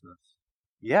righteousness?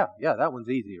 Yeah, that one's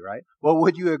easy, right? Well,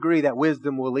 would you agree that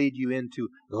wisdom will lead you into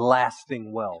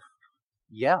lasting wealth?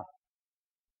 Yeah,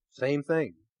 same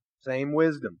thing. Same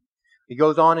wisdom. He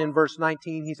goes on in verse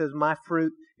 19, he says, my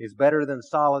fruit is better than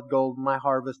solid gold, my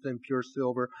harvest than pure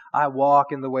silver. I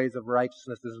walk in the ways of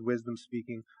righteousness, this is wisdom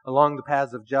speaking, along the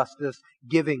paths of justice,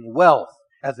 giving wealth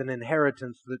as an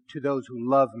inheritance to those who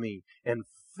love me, and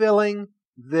filling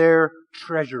their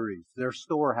treasuries, their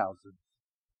storehouses.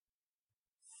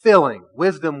 Filling.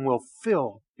 Wisdom will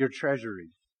fill your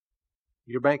treasuries,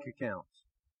 your bank accounts,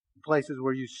 places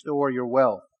where you store your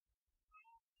wealth.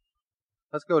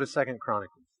 Let's go to 2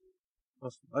 Chronicles.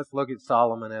 Let's look at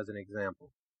Solomon as an example.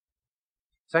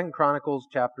 2 Chronicles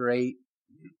chapter 8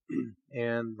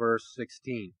 and verse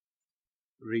 16.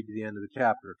 Read to the end of the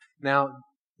chapter. Now,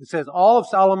 it says, all of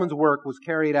Solomon's work was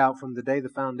carried out from the day the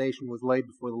foundation was laid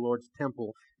before the Lord's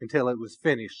temple until it was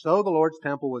finished. So the Lord's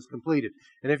temple was completed.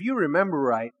 And if you remember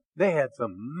right, they had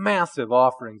some massive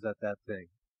offerings at that thing.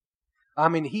 I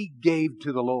mean, he gave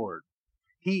to the Lord.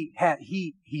 He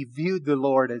viewed the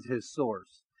Lord as his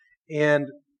source.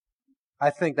 And I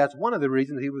think that's one of the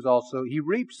reasons he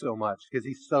reaped so much, because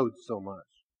he sowed so much.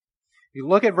 You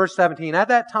look at verse 17. At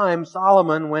that time,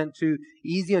 Solomon went to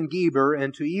Ezion-Geber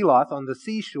and to Eloth on the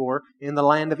seashore in the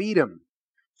land of Edom.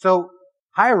 So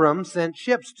Hiram sent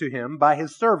ships to him by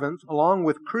his servants, along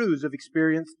with crews of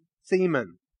experienced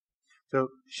seamen. So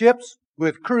ships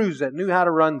with crews that knew how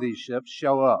to run these ships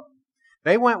show up.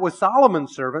 They went with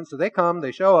Solomon's servants, so they come,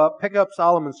 they show up, pick up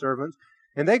Solomon's servants,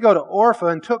 and they go to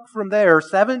Orpha and took from there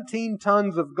 17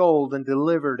 tons of gold and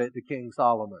delivered it to King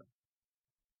Solomon.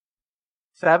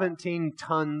 17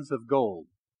 tons of gold.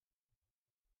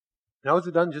 Notice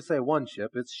it doesn't just say one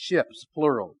ship, it's ships,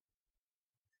 plural.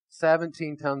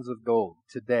 17 tons of gold.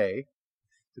 Today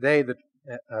the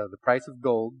price of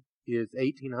gold is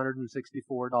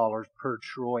 $1,864 per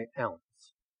troy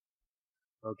ounce.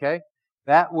 Okay?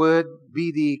 That would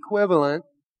be the equivalent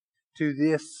to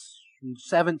this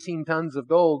 17 tons of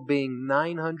gold being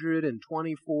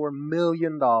 $924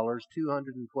 million,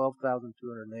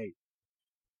 $212,208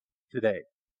 today,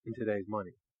 in today's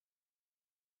money.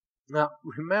 Now,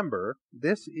 remember,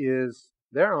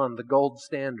 they're on the gold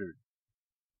standard.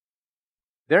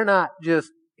 They're not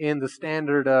just in the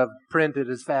standard of print it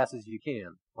as fast as you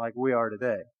can, like we are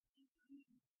today.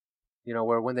 You know,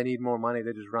 where when they need more money,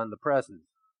 they just run the presses.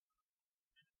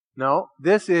 No,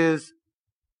 this is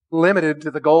limited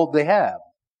to the gold they have.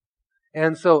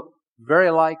 And so, very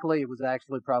likely, it was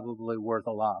actually probably worth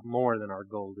a lot more than our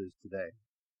gold is today.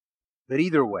 But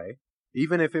either way,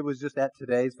 even if it was just at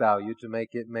today's value to make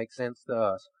it make sense to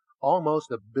us,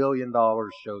 almost $1 billion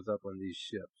shows up on these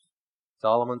ships.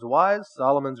 Solomon's wise,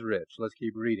 Solomon's rich. Let's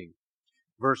keep reading.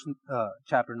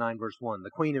 Chapter 9, verse 1. The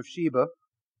Queen of Sheba,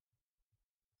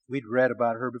 we'd read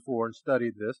about her before and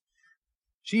studied this.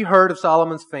 She heard of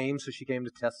Solomon's fame, so she came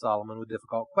to test Solomon with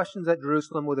difficult questions at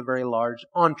Jerusalem with a very large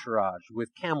entourage,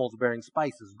 with camels bearing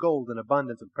spices, gold, and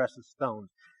abundance of precious stones.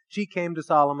 She came to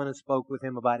Solomon and spoke with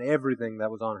him about everything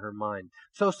that was on her mind.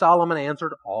 So Solomon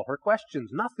answered all her questions.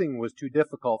 Nothing was too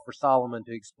difficult for Solomon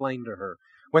to explain to her.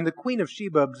 When the Queen of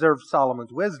Sheba observed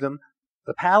Solomon's wisdom,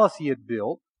 the palace he had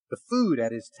built, the food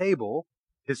at his table,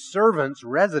 his servants'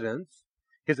 residence,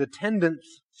 his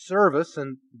attendants' service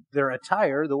and their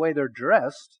attire, the way they're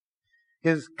dressed,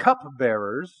 his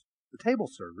cupbearers, the table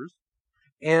servers,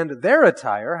 and their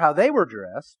attire, how they were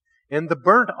dressed, and the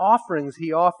burnt offerings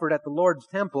he offered at the Lord's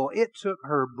temple, it took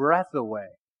her breath away.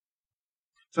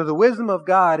 So the wisdom of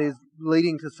God is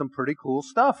leading to some pretty cool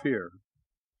stuff here.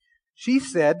 She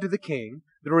said to the king,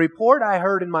 the report I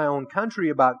heard in my own country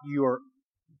about your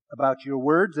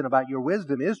words and about your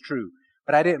wisdom is true.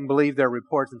 But I didn't believe their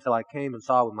reports until I came and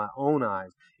saw with my own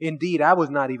eyes. Indeed, I was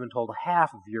not even told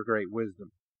half of your great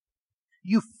wisdom.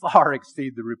 You far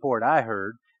exceed the report I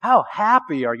heard. How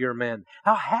happy are your men?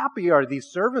 How happy are these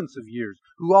servants of yours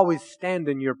who always stand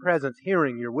in your presence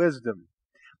hearing your wisdom?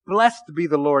 Blessed be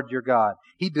the Lord your God.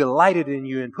 He delighted in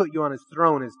you and put you on his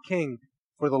throne as king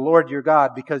for the Lord your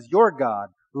God, because your God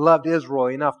loved Israel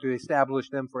enough to establish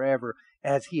them forever,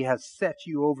 as he has set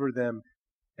you over them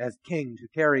as king to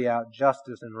carry out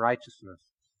justice and righteousness.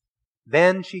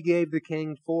 Then she gave the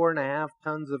king 4.5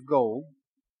 tons of gold.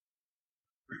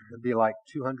 It'd be like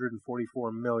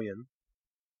 $244 million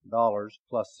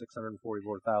plus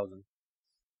 644,000.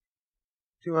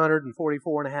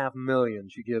 244.5 million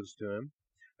she gives to him.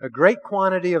 A great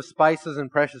quantity of spices and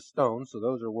precious stones, so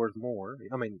those are worth more.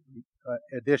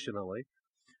 Additionally.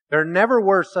 There never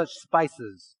were such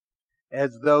spices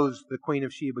as those the Queen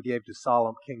of Sheba gave to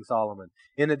King Solomon.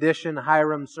 In addition,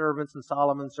 Hiram's servants and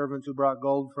Solomon's servants who brought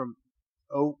gold from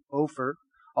Ophir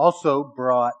also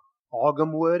brought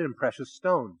algum wood and precious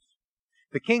stones.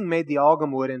 The king made the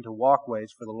algum wood into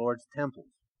walkways for the Lord's temple,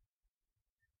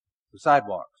 the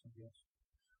sidewalks, I guess,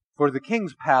 for the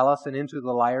king's palace, and into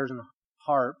the lyres and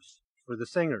harps for the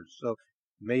singers. So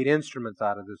made instruments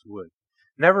out of this wood.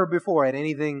 Never before had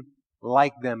anything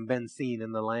like them been seen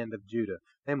in the land of Judah.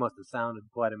 They must have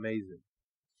sounded quite amazing.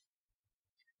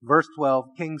 Verse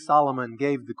 12, King Solomon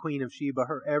gave the queen of Sheba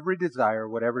her every desire,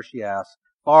 whatever she asked,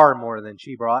 far more than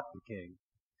she brought the king.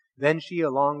 Then she,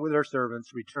 along with her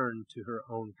servants, returned to her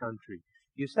own country.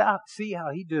 You see how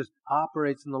he just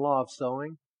operates in the law of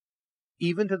sowing?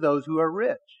 Even to those who are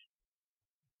rich.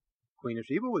 Queen of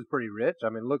Sheba was pretty rich. I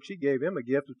mean, look, she gave him a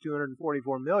gift of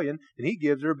 $244 million, and he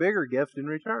gives her a bigger gift in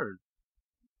return.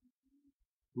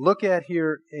 Look at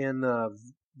here in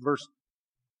verse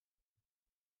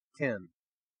 13.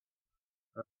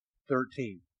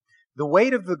 The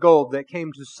weight of the gold that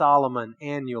came to Solomon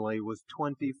annually was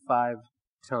 25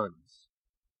 tons.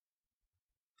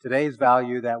 Today's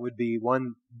value, that would be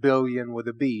 1 billion with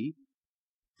a B,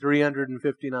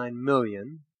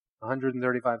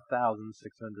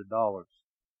 359,135,600.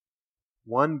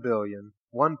 1 billion,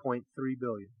 1.3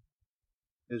 billion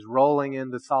is rolling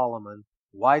into Solomon,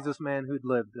 wisest man who'd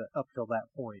lived up till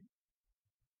that point.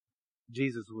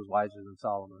 Jesus was wiser than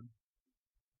Solomon.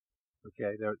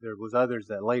 Okay, there was others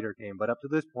that later came, but up to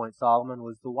this point, Solomon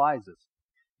was the wisest.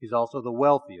 He's also the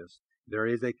wealthiest. There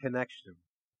is a connection.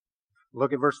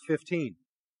 Look at verse 15.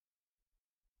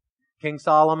 King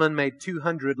Solomon made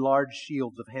 200 large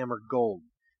shields of hammered gold.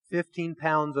 15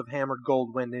 pounds of hammered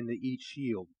gold went into each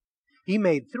shield. He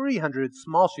made 300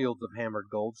 small shields of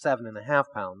hammered gold,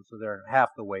 7.5 pounds, so they're half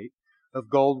the weight, of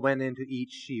gold went into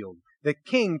each shield. The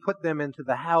king put them into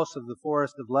the house of the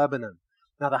forest of Lebanon.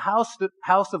 Now the house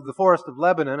of the forest of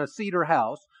Lebanon, a cedar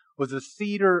house, was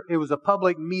it was a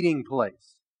public meeting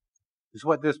place. Is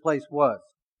what this place was.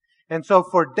 And so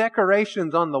for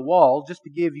decorations on the wall, just to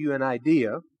give you an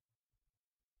idea,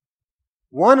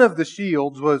 one of the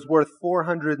shields was worth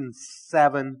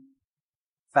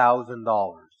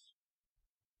 $407,000.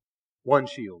 One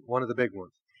shield, one of the big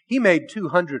ones. He made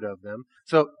 200 of them,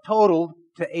 so totaled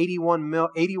to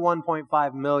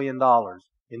 $81.5 million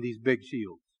in these big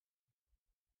shields.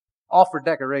 All for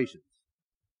decorations.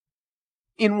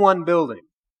 In one building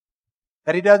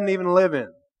that he doesn't even live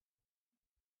in.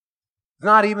 It's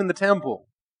not even the temple.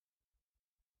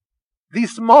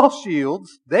 These small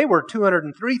shields, they were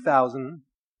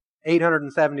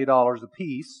 $203,870 a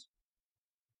piece.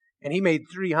 And he made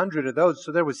 300 of those,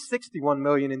 so there was $61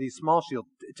 million in these small shields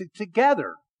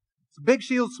together. So big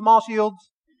shields, small shields,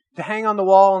 to hang on the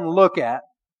wall and look at.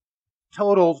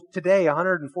 Total today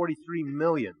 $143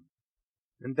 million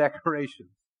in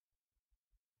decorations.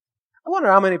 I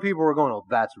wonder how many people were going, oh,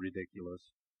 that's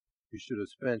ridiculous. You should have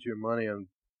spent your money on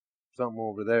something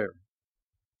over there.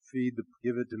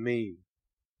 Give it to me.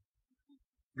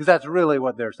 Because that's really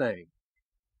what they're saying.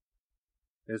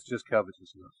 It's just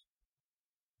covetousness.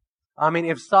 I mean,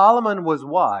 if Solomon was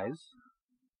wise,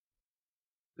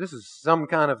 this is some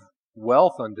kind of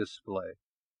wealth on display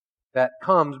that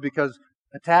comes because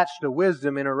attached to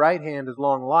wisdom, in her right hand is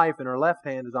long life, in her left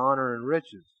hand is honor and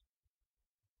riches.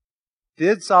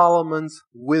 Did Solomon's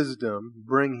wisdom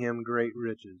bring him great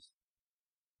riches?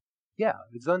 Yeah,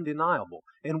 it's undeniable.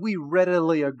 And we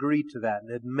readily agree to that and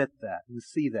admit that and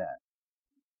see that.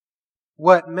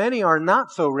 What many are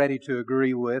not so ready to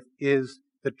agree with is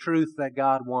the truth that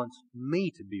God wants me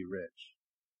to be rich.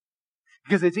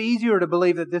 Because it's easier to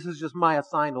believe that this is just my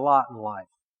assigned lot in life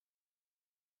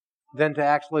than to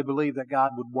actually believe that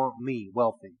God would want me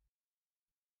wealthy.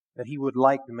 That He would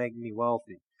like to make me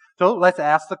wealthy. So let's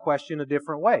ask the question a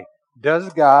different way.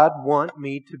 Does God want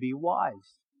me to be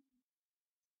wise?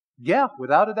 Yeah,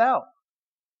 without a doubt.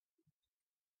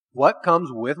 What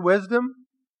comes with wisdom?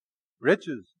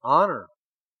 Riches, honor.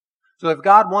 So if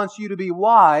God wants you to be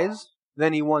wise,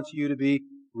 then He wants you to be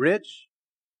rich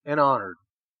and honored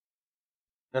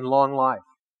and long life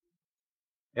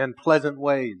and pleasant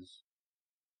ways,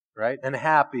 right? And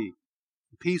happy,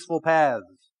 peaceful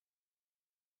paths.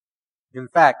 In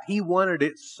fact, He wanted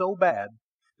it so bad.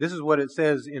 This is what it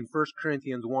says in 1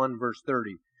 Corinthians 1 verse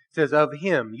 30. It says, of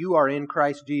Him you are in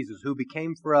Christ Jesus, who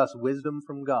became for us wisdom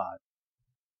from God,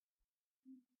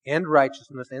 and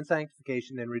righteousness and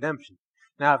sanctification and redemption.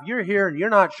 Now, if you're here and you're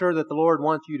not sure that the Lord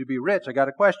wants you to be rich, I got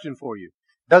a question for you.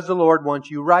 Does the Lord want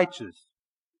you righteous?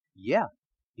 Yeah.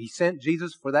 He sent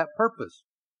Jesus for that purpose.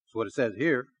 That's what it says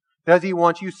here. Does He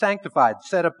want you sanctified,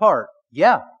 set apart?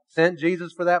 Yeah. Sent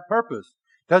Jesus for that purpose.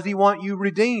 Does He want you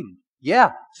redeemed?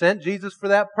 Yeah. Sent Jesus for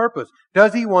that purpose.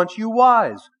 Does He want you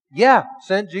wise? Yeah.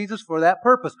 Sent Jesus for that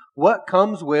purpose. What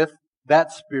comes with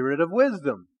that spirit of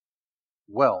wisdom?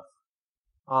 wealth,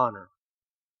 honor.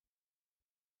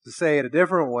 To say it a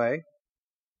different way,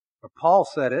 or Paul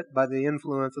said it by the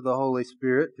influence of the Holy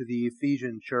Spirit to the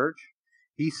Ephesian church.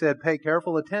 He said, pay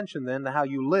careful attention then to how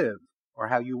you live or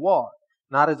how you walk,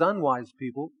 not as unwise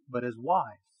people, but as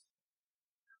wise.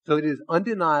 So it is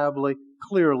undeniably,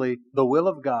 clearly the will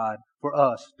of God for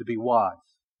us to be wise.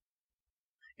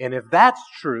 And if that's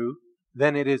true,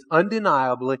 then it is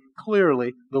undeniably,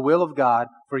 clearly the will of God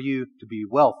for you to be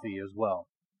wealthy as well.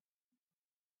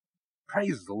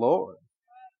 Praise the Lord.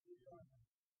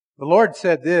 The Lord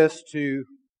said this to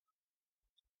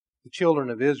the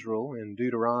children of Israel in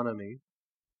Deuteronomy.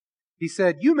 He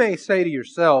said, you may say to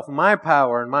yourself, my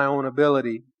power and my own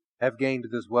ability have gained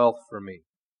this wealth for me.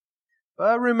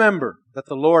 But remember that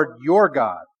the Lord your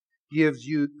God gives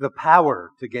you the power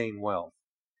to gain wealth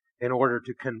in order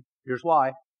to, here's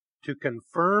why, to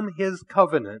confirm His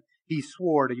covenant He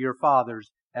swore to your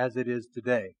fathers as it is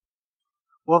today.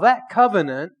 Well, that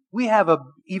covenant, we have an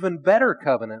even better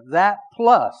covenant, that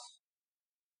plus.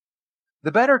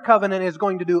 The better covenant is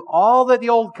going to do all that the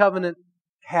old covenant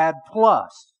had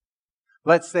plus.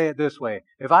 Let's say it this way.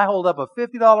 If I hold up a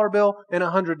 $50 bill and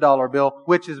a $100 bill,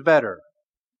 which is better?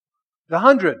 The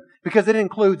 100, because it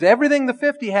includes everything the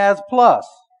 50 has plus.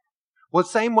 Well,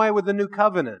 same way with the new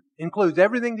covenant. Includes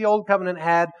everything the old covenant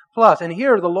had plus. And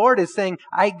here the Lord is saying,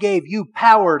 I gave you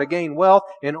power to gain wealth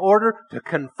in order to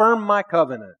confirm my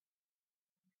covenant.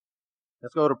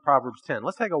 Let's go to Proverbs 10.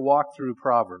 Let's take a walk through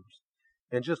Proverbs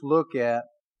and just look at,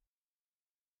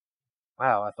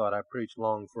 wow, I thought I preached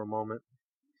long for a moment.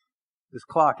 This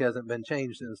clock hasn't been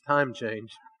changed since time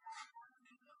changed.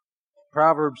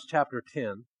 Proverbs chapter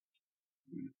 10.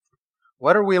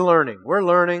 What are we learning? We're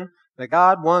learning that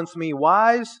God wants me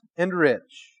wise and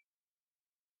rich.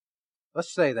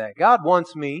 Let's say that. God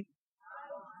wants me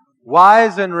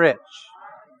wise and rich.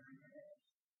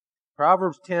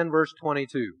 Proverbs 10 verse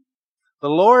 22. The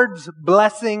Lord's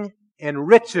blessing and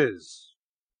riches,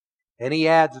 and He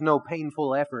adds no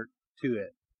painful effort to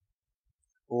it.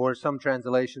 Or some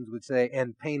translations would say,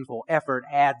 and painful effort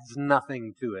adds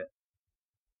nothing to it.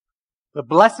 The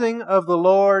blessing of the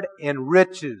Lord and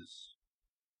riches.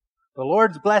 The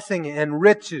Lord's blessing and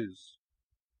riches.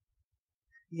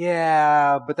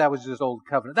 Yeah, but that was just Old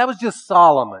Covenant. That was just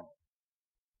Solomon.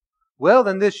 Well,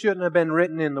 then this shouldn't have been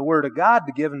written in the Word of God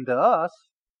to given to us,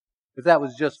 if that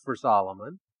was just for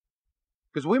Solomon.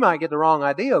 Because we might get the wrong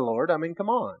idea, Lord. I mean, come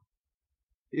on.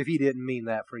 If He didn't mean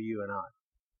that for you and I.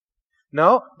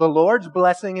 No, the Lord's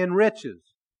blessing and riches.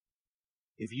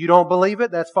 If you don't believe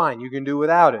it, that's fine. You can do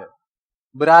without it.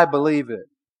 But I believe it.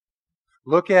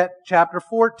 Look at chapter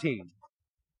 14.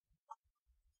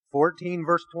 14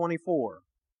 verse 24.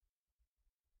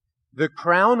 The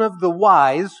crown of the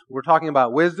wise, we're talking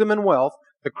about wisdom and wealth,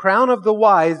 the crown of the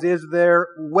wise is their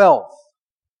wealth.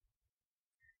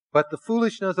 But the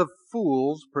foolishness of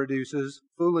fools produces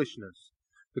foolishness.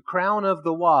 The crown of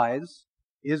the wise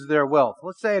is their wealth.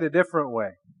 Let's say it a different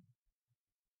way.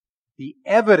 The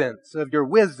evidence of your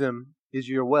wisdom is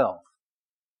your wealth.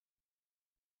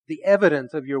 The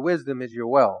evidence of your wisdom is your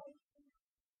wealth.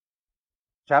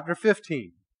 Chapter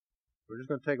 15. We're just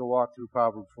going to take a walk through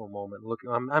Proverbs for a moment. Look,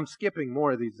 I'm skipping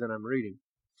more of these than I'm reading.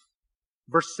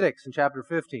 Verse 6 in chapter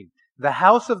 15. The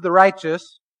house of the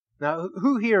righteous. Now,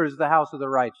 who here is the house of the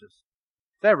righteous?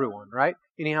 It's everyone, right?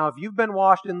 Anyhow, if you've been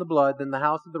washed in the blood, then the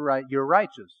house of the right, you're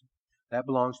righteous. That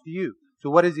belongs to you. So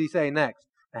what does he say next?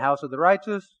 The house of the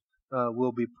righteous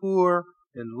will be poor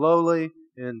and lowly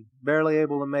and barely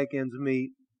able to make ends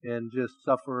meet and just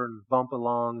suffer and bump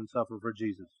along and suffer for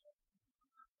Jesus.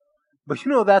 But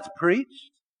you know that's preached?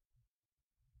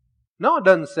 No, it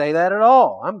doesn't say that at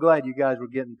all. I'm glad you guys were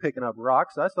picking up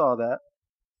rocks. I saw that.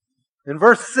 In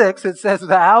verse 6, it says,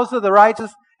 the house of the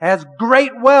righteous has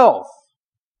great wealth,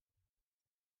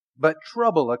 but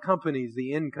trouble accompanies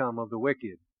the income of the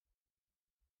wicked.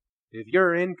 If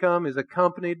your income is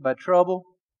accompanied by trouble,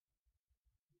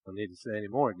 I don't need to say any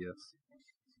more, I guess.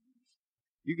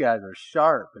 You guys are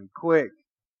sharp and quick.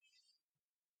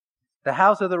 The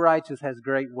house of the righteous has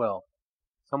great wealth.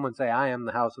 Someone say, I am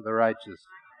the house of the righteous.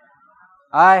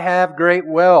 I have great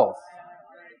wealth.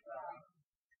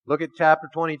 Look at chapter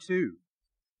 22.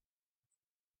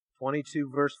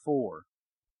 22 verse 4.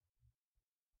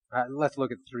 Let's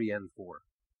look at 3 and 4.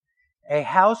 A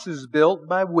house is built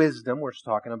by wisdom. We're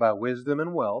talking about wisdom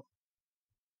and wealth.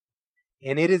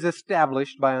 And it is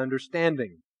established by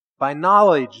understanding. By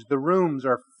knowledge, the rooms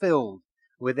are filled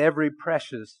with every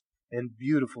precious and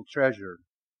beautiful treasure.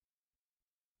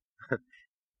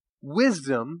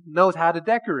 Wisdom knows how to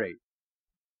decorate.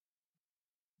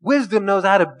 Wisdom knows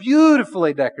how to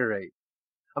beautifully decorate.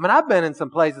 I mean, I've been in some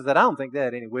places that I don't think they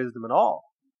had any wisdom at all.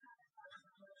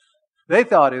 They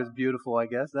thought it was beautiful, I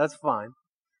guess. That's fine.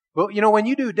 But, when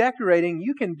you do decorating,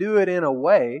 you can do it in a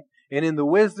way and in the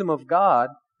wisdom of God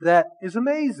that is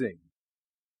amazing.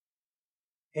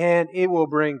 And it will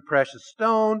bring precious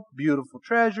stone, beautiful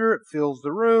treasure. It fills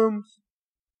the rooms.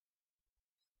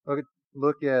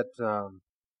 Look at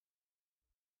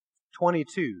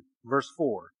 22, verse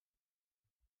 4.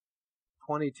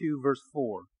 22, verse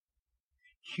 4.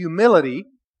 Humility.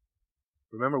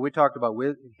 Remember, we talked about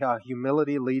how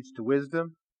humility leads to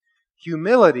wisdom.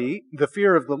 Humility, the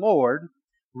fear of the Lord,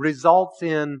 results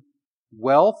in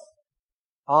wealth,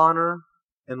 honor,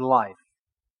 and life.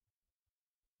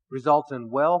 Results in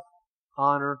wealth,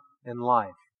 honor, and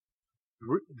life.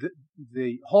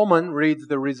 The Holman reads,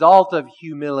 the result of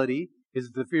humility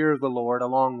is the fear of the Lord,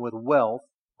 along with wealth,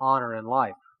 honor, and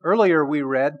life. Earlier we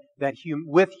read that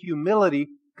with humility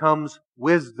comes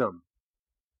wisdom.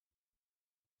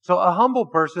 So a humble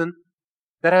person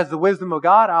that has the wisdom of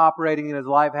God operating in his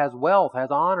life has wealth, has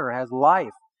honor, has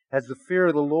life, has the fear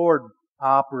of the Lord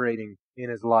operating in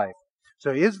his life.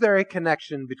 So is there a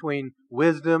connection between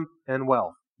wisdom and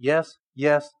wealth? Yes,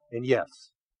 yes, and yes.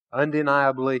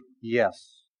 Undeniably,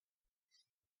 yes.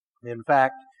 In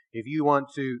fact, if you want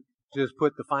to just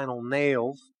put the final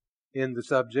nails in the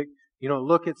subject,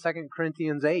 look at 2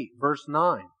 Corinthians 8, verse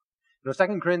 9.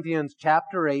 2 Corinthians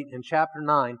chapter 8 and chapter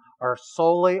 9 are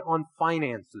solely on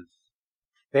finances.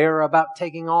 They are about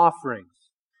taking offerings.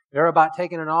 They're about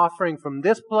taking an offering from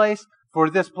this place for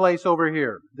this place over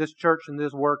here, this church and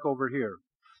this work over here.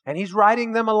 And he's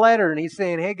writing them a letter and he's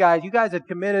saying, hey guys, you guys had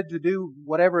committed to do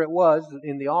whatever it was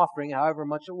in the offering, however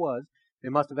much it was. They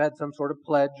must have had some sort of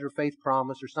pledge or faith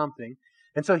promise or something.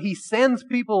 And so he sends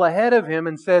people ahead of him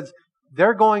and says,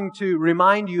 they're going to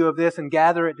remind you of this and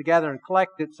gather it together and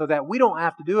collect it so that we don't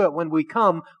have to do it when we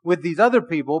come with these other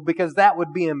people, because that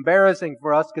would be embarrassing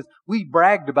for us because we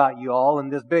bragged about you all and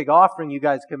this big offering you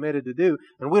guys committed to do,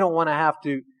 and we don't want to have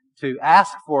to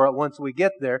ask for it once we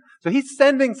get there. So he's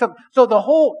sending some. So the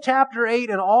whole chapter 8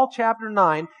 and all chapter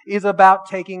 9 is about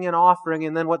taking an offering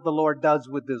and then what the Lord does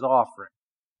with this offering.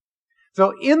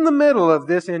 So in the middle of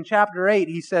this, in chapter 8,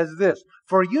 he says this,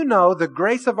 for you know the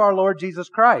grace of our Lord Jesus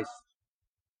Christ.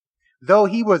 Though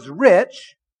he was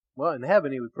rich, well, in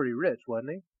heaven he was pretty rich,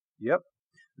 wasn't he? Yep.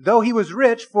 Though he was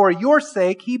rich, for your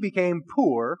sake he became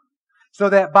poor, so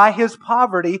that by his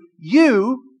poverty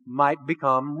you might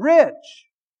become rich.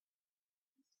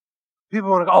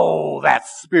 People want to go, oh,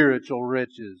 that's spiritual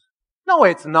riches. No,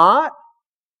 it's not.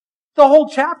 The whole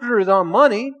chapter is on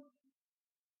money.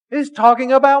 It's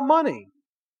talking about money.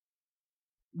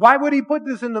 Why would he put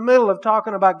this in the middle of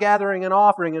talking about gathering and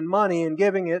offering and money and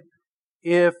giving it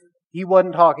if he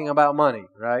wasn't talking about money,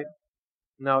 right?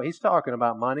 No, he's talking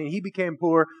about money. He became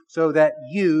poor so that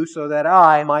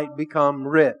I might become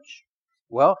rich.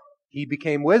 Well, he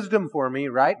became wisdom for me,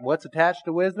 right? What's attached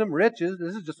to wisdom? Riches.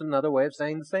 This is just another way of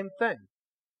saying the same thing.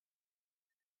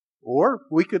 Or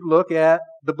we could look at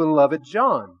the beloved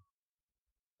John,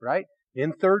 right?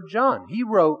 In 3 John, he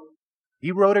wrote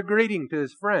a greeting to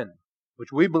his friend,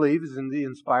 which we believe is in the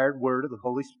inspired word of the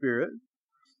Holy Spirit.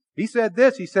 He said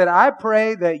this, he said, I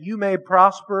pray that you may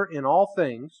prosper in all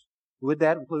things. Would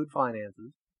that include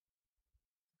finances?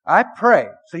 I pray.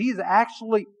 So he's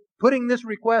actually putting this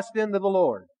request into the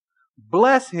Lord.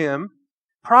 Bless him,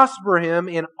 prosper him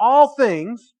in all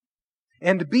things,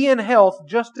 and be in health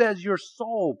just as your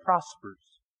soul prospers.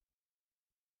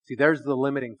 See, there's the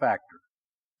limiting factor.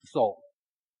 The soul.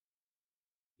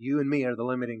 You and me are the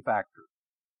limiting factor.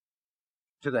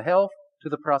 To the health, to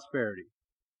the prosperity.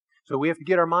 So we have to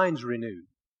get our minds renewed.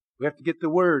 We have to get the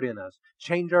Word in us.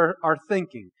 Change our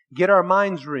thinking. Get our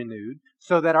minds renewed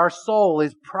so that our soul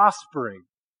is prospering.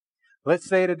 Let's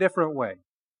say it a different way.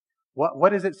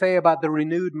 What does it say about the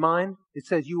renewed mind? It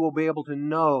says you will be able to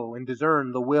know and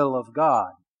discern the will of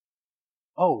God.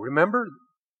 Oh, remember?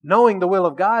 Knowing the will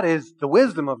of God is the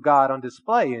wisdom of God on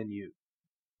display in you.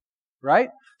 Right?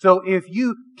 So if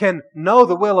you can know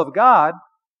the will of God,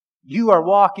 you are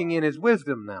walking in His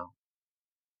wisdom now.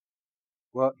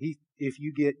 Well, if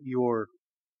you get your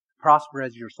prosper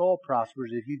as your soul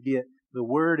prospers, if you get the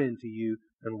Word into you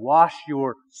and wash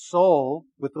your soul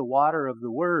with the water of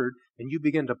the Word, and you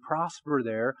begin to prosper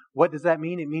there, what does that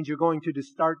mean? It means you're going to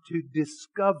start to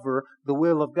discover the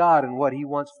will of God and what He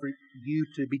wants for you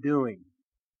to be doing.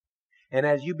 And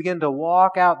as you begin to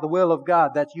walk out the will of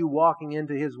God, that's you walking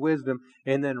into His wisdom,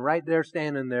 and then right there,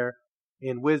 standing there,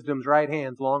 in wisdom's right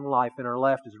hands, long life, and her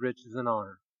left is riches and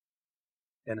honor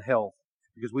and health.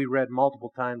 Because we read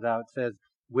multiple times how it says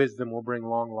wisdom will bring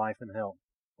long life and health.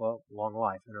 Well, long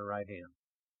life in her right hand.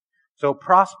 So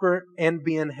prosper and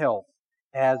be in health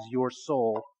as your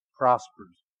soul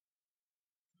prospers.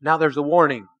 Now there's a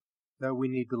warning that we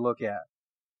need to look at.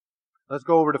 Let's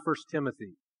go over to 1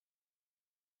 Timothy.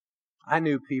 I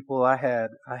knew people. I had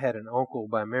an uncle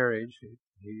by marriage.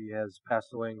 He has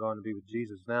passed away and gone to be with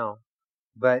Jesus now.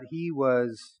 But he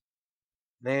would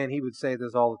say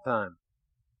this all the time.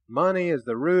 Money is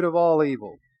the root of all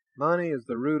evil. Money is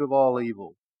the root of all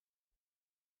evil.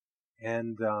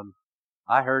 And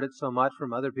I heard it so much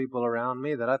from other people around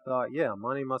me that I thought, yeah,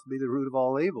 money must be the root of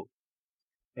all evil.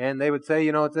 And they would say,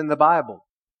 it's in the Bible.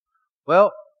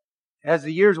 Well, as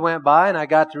the years went by and I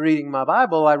got to reading my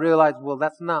Bible, I realized, well,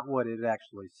 that's not what it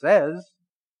actually says.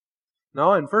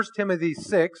 No, in 1 Timothy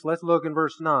 6, let's look in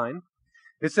verse 9.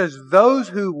 It says, those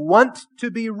who want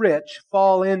to be rich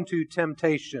fall into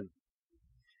temptation,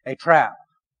 a trap,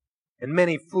 and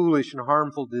many foolish and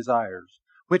harmful desires,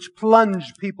 which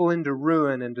plunge people into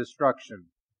ruin and destruction.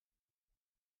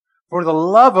 For the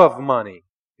love of money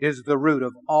is the root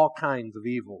of all kinds of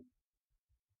evil.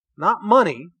 Not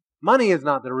money. Money is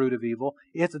not the root of evil.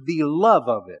 It's the love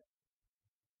of it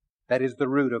that is the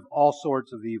root of all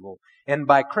sorts of evil. And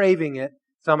by craving it,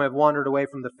 some have wandered away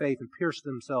from the faith and pierced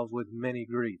themselves with many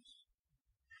griefs.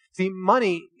 See,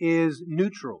 money is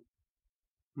neutral.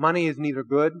 Money is neither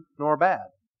good nor bad.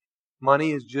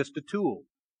 Money is just a tool.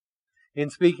 In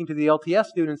speaking to the LTS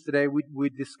students today, we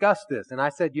discussed this. And I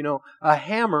said, a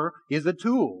hammer is a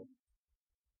tool.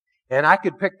 And I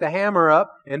could pick the hammer up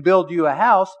and build you a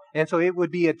house, and so it would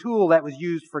be a tool that was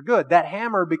used for good. That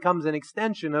hammer becomes an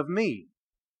extension of me.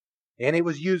 And it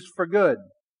was used for good.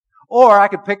 Or I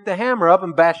could pick the hammer up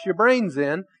and bash your brains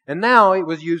in, and now it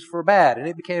was used for bad, and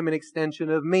it became an extension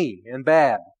of me and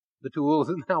bad. The tool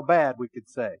is now bad, we could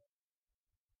say.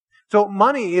 So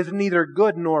money is neither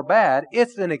good nor bad.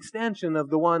 It's an extension of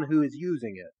the one who is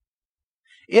using it.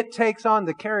 It takes on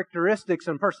the characteristics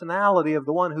and personality of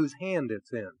the one whose hand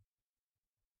it's in.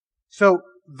 So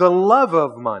the love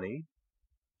of money,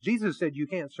 Jesus said you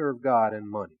can't serve God and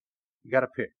money. You got to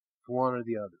pick one or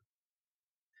the other.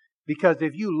 Because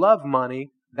if you love money,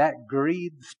 that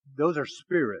greed, those are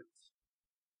spirits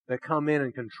that come in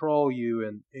and control you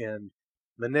and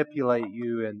manipulate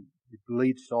you, and it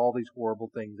leads to all these horrible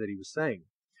things that he was saying.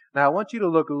 Now I want you to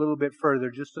look a little bit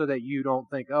further just so that you don't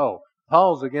think, oh,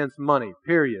 Paul's against money,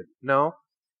 period. No,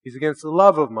 he's against the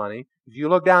love of money. If you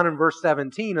look down in verse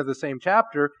 17 of the same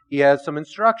chapter, he has some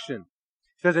instruction.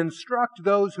 He says, instruct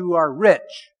those who are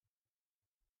rich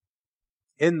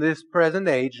in this present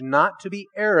age not to be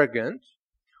arrogant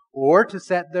or to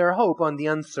set their hope on the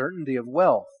uncertainty of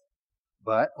wealth,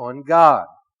 but on God,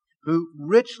 who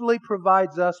richly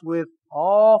provides us with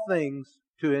all things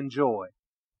to enjoy.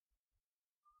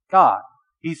 God.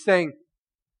 He's saying,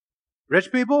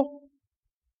 rich people,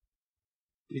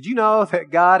 did you know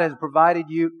that God has provided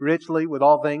you richly with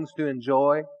all things to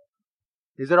enjoy?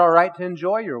 Is it all right to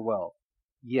enjoy your wealth?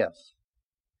 Yes.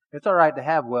 It's all right to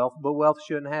have wealth, but wealth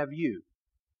shouldn't have you.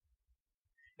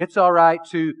 It's all right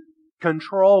to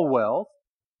control wealth,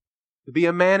 to be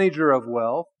a manager of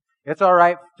wealth. It's all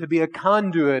right to be a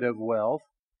conduit of wealth,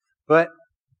 but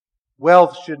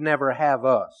wealth should never have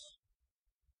us.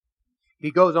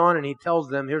 He goes on and he tells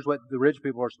them, here's what the rich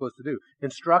people are supposed to do.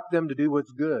 Instruct them to do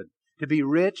what's good, to be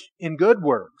rich in good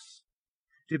works,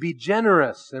 to be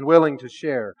generous and willing to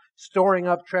share, storing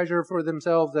up treasure for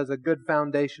themselves as a good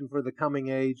foundation for the coming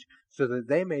age, so that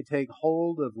they may take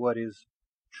hold of what is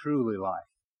truly life.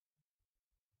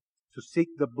 So seek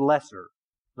the blesser,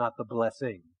 not the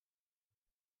blessing.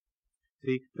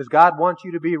 See, does God want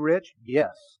you to be rich?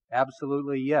 Yes,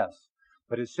 absolutely yes.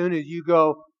 But as soon as you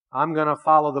go, I'm going to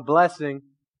follow the blessing,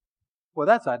 well,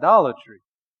 that's idolatry.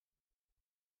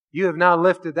 You have now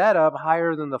lifted that up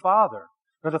higher than the Father.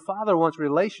 Now, the Father wants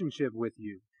relationship with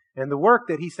you. And the work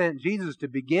that He sent Jesus to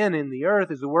begin in the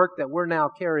earth is a work that we're now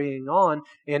carrying on.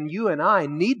 And you and I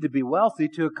need to be wealthy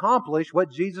to accomplish what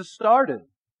Jesus started.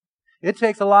 It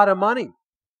takes a lot of money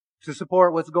to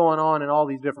support what's going on in all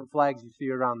these different flags you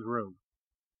see around the room.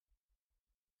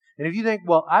 And if you think,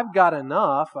 well, I've got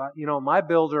enough, my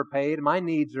bills are paid, my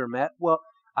needs are met, well,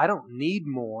 I don't need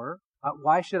more.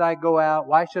 Why should I go out?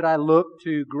 Why should I look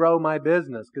to grow my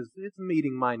business? Because it's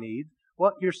meeting my needs.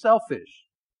 Well, you're selfish.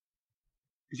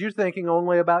 Because you're thinking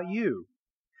only about you.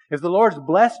 If the Lord's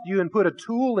blessed you and put a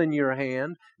tool in your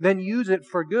hand, then use it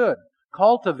for good.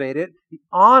 Cultivate it.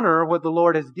 Honor what the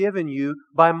Lord has given you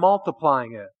by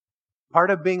multiplying it.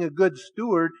 Part of being a good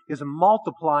steward is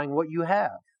multiplying what you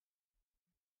have.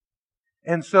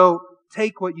 And so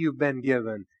take what you've been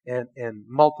given and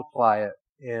multiply it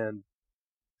and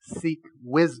seek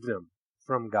wisdom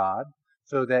from God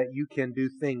so that you can do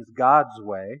things God's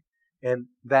way And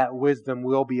that wisdom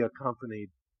will be accompanied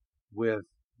with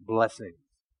blessings.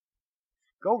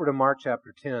 Go over to Mark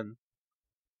chapter 10,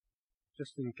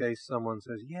 just in case someone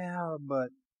says, yeah, but.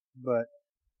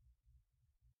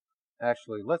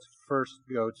 Actually, let's first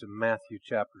go to Matthew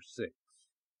chapter 6.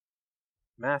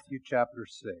 Matthew chapter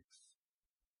 6.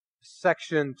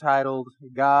 Section titled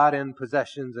God and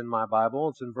Possessions in my Bible.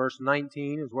 It's in verse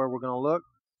 19 is where we're going to look.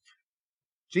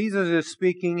 Jesus is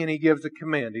speaking and He gives a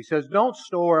command. He says, don't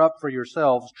store up for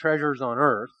yourselves treasures on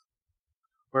earth,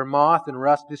 where moth and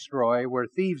rust destroy, where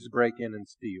thieves break in and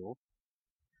steal.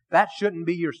 That shouldn't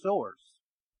be your source,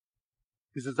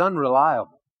 because it's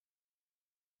unreliable.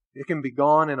 It can be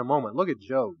gone in a moment. Look at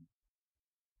Job.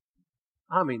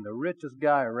 I mean, the richest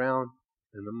guy around,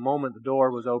 and the moment the door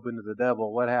was open to the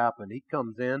devil, what happened? He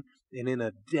comes in, and in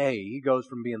a day, he goes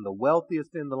from being the wealthiest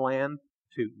in the land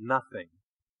to nothing.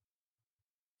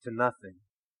 To nothing.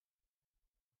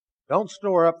 Don't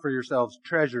store up for yourselves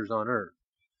treasures on earth.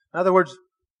 In other words,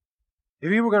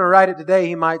 if he were going to write it today,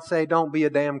 he might say, don't be a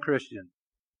damn Christian.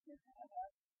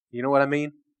 You know what I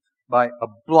mean? By a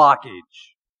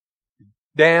blockage.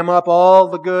 Dam up all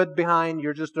the good behind,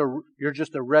 you're just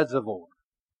a reservoir.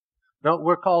 No,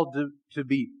 we're called to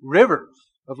be rivers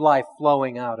of life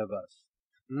flowing out of us.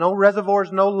 No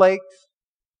reservoirs, no lakes,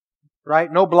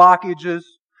 right? No blockages,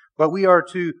 but we are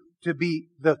to be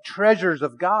the treasures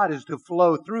of God is to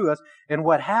flow through us. And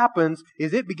what happens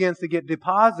is it begins to get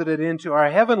deposited into our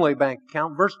heavenly bank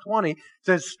account. Verse 20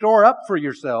 says, store up for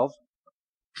yourselves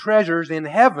treasures in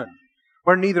heaven,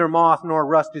 where neither moth nor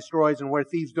rust destroys and where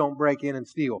thieves don't break in and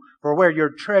steal. For where your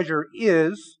treasure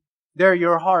is, there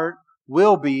your heart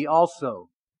will be also.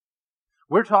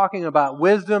 We're talking about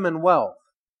wisdom and wealth.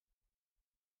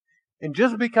 And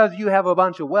just because you have a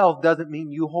bunch of wealth doesn't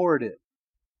mean you hoard it.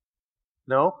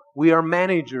 No, we are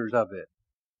managers of it.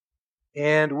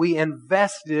 And we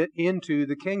invest it into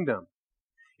the kingdom.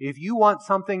 If you want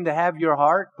something to have your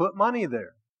heart, put money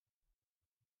there.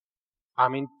 I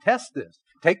mean, test this.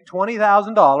 Take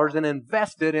 $20,000 and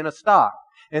invest it in a stock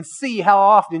and see how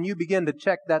often you begin to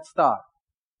check that stock.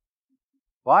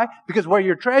 Why? Because where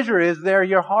your treasure is, there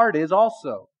your heart is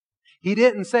also. He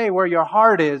didn't say where your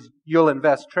heart is, you'll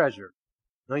invest treasure.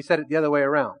 No, He said it the other way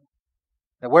around.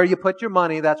 That where you put your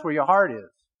money, that's where your heart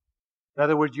is. In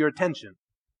other words, your attention.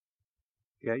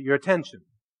 Yeah, your attention.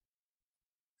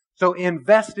 So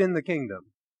invest in the kingdom.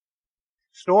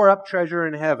 Store up treasure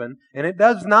in heaven. And it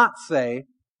does not say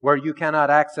where you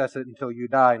cannot access it until you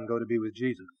die and go to be with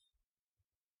Jesus.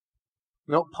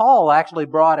 No, Paul actually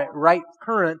brought it right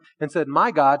current and said, my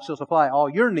God shall supply all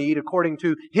your need according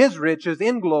to His riches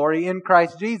in glory in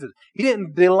Christ Jesus. He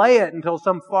didn't delay it until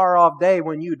some far off day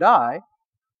when you die,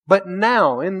 but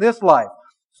now, in this life.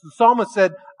 The psalmist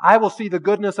said, I will see the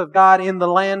goodness of God in the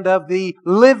land of the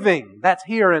living. That's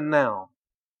here and now.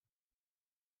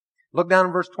 Look down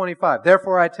in verse 25.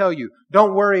 Therefore I tell you,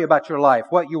 don't worry about your life,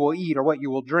 what you will eat or what you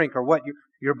will drink or what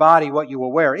your body, what you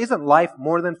will wear. Isn't life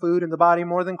more than food and the body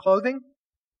more than clothing?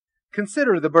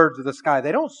 Consider the birds of the sky.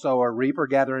 They don't sow or reap or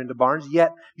gather into barns,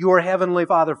 yet your heavenly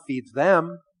Father feeds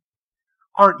them.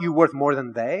 Aren't you worth more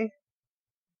than they?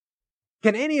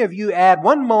 Can any of you add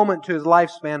one moment to his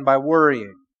lifespan by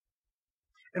worrying?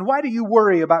 And why do you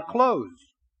worry about clothes?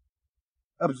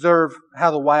 Observe how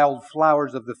the wild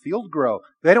flowers of the field grow.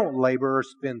 They don't labor or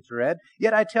spin thread.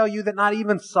 Yet I tell you that not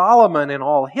even Solomon in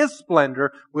all his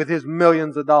splendor, with his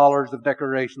millions of dollars of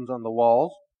decorations on the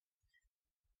walls,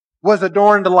 was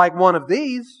adorned like one of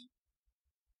these.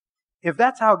 If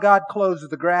that's how God clothes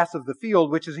the grass of the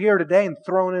field, which is here today and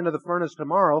thrown into the furnace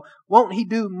tomorrow, won't He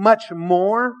do much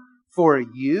more for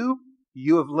you,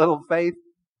 you of little faith?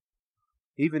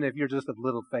 Even if you're just of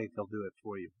little faith, He'll do it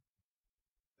for you.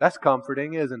 That's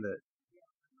comforting, isn't it?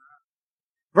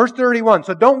 Verse 31,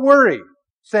 so don't worry,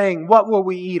 saying, what will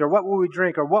we eat, or what will we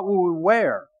drink, or what will we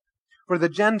wear? For the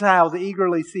Gentiles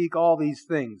eagerly seek all these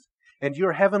things, and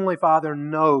your heavenly Father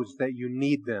knows that you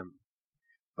need them.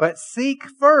 But seek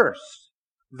first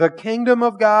the kingdom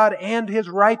of God and His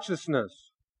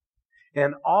righteousness,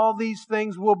 and all these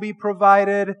things will be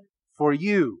provided for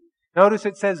you. Notice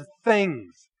it says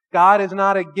things. God is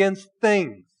not against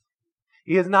things.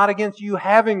 He is not against you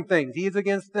having things. He is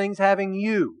against things having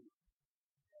you.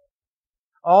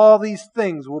 All these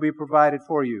things will be provided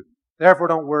for you. Therefore,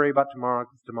 don't worry about tomorrow,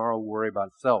 because tomorrow will worry about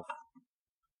itself.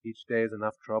 Each day is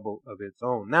enough trouble of its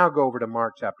own. Now go over to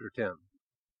Mark chapter 10.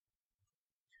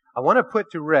 I want to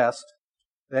put to rest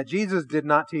that Jesus did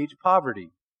not teach poverty.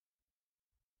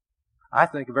 I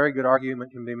think a very good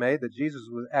argument can be made that Jesus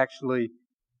was actually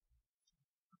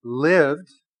lived.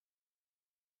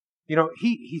 You know,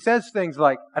 he says things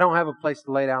like, I don't have a place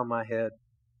to lay down my head,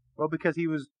 Well, because he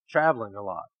was traveling a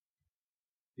lot.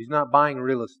 He's not buying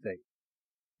real estate.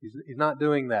 He's not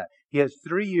doing that. He has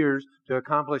 3 years to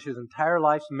accomplish his entire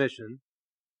life's mission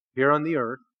here on the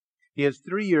earth. He has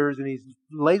 3 years and he's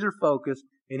laser focused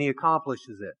and he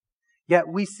accomplishes it. Yet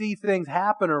we see things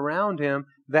happen around him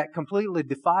that completely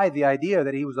defy the idea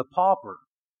that he was a pauper.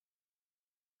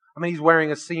 I mean, he's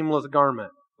wearing a seamless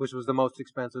garment, which was the most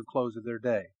expensive clothes of their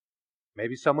day.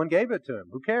 Maybe someone gave it to him.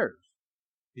 Who cares?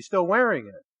 He's still wearing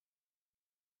it.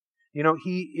 You know,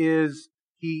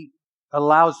 he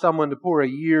allows someone to pour a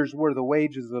year's worth of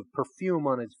wages of perfume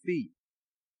on his feet.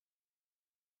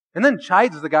 And then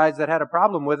chides the guys that had a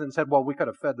problem with it and said, well, we could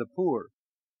have fed the poor.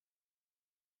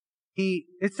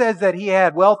 It says that he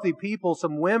had wealthy people,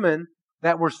 some women,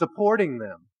 that were supporting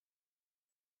them.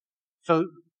 So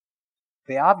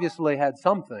they obviously had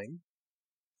something.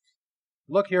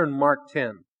 Look here in Mark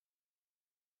 10.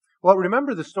 Well,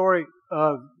 remember the story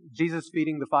of Jesus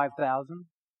feeding the 5,000?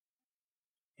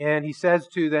 And he says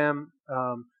to them,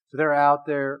 so they're out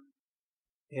there,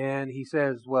 and he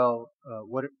says, well,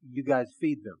 what you guys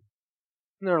feed them?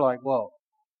 And they're like, well,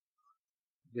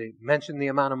 they mentioned the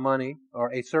amount of money,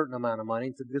 or a certain amount of money,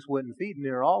 and said this wouldn't feed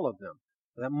near all of them.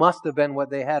 That must have been what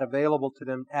they had available to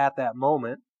them at that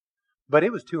moment. But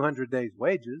it was 200 days'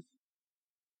 wages.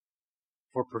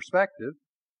 For perspective,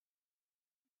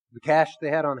 the cash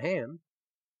they had on hand.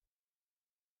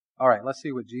 All right, let's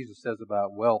see what Jesus says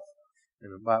about wealth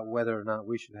and about whether or not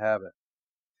we should have it.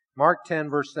 Mark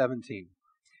 10, verse 17.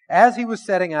 As he was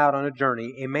setting out on a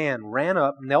journey, a man ran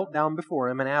up, knelt down before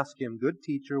him, and asked him, Good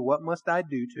teacher, what must I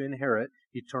do to inherit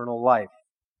eternal life?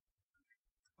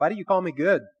 Why do you call me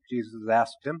good? Jesus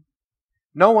asked him.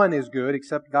 No one is good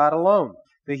except God alone.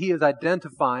 That he is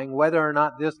identifying whether or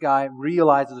not this guy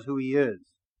realizes who he is.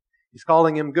 He's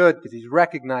calling him good because he's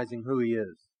recognizing who he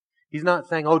is. He's not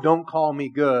saying, oh, don't call me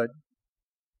good.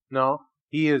 No,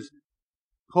 he is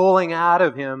pulling out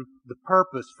of him the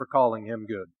purpose for calling him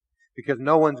good. Because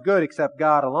no one's good except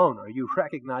God alone. Are you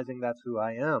recognizing that's who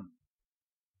I am?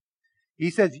 He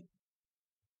says,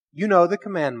 you know the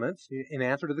commandments, in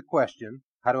answer to the question,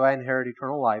 how do I inherit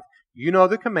eternal life? You know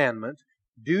the commandments.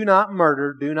 Do not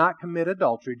murder, do not commit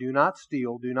adultery, do not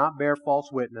steal, do not bear false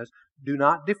witness, do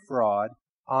not defraud,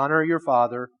 honor your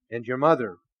father and your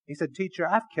mother. He said, Teacher,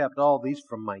 I've kept all these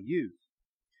from my youth.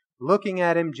 Looking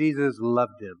at him, Jesus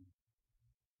loved him.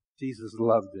 Jesus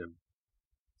loved him.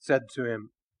 Said to him,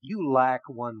 you lack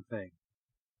one thing.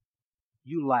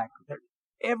 You lack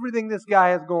everything this guy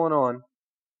has going on.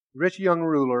 Rich young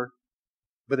ruler.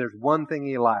 But there's one thing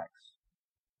he lacks.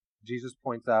 Jesus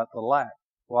points out the lack.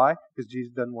 Why? Because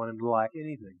Jesus doesn't want him to lack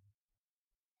anything.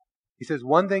 He says,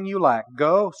 one thing you lack.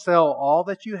 Go sell all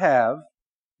that you have.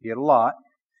 He had a lot.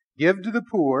 Give to the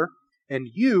poor, and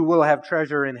you will have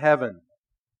treasure in heaven.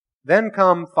 Then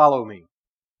come, follow me.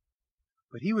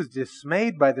 But he was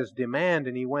dismayed by this demand,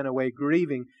 and he went away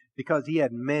grieving because he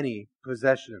had many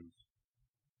possessions.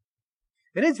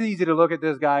 And it's easy to look at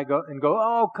this guy and go,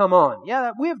 oh, come on.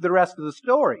 Yeah, we have the rest of the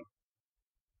story.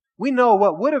 We know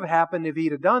what would have happened if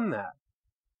he'd have done that.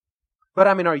 But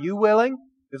I mean, are you willing?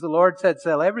 Because the Lord said,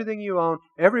 sell everything you own,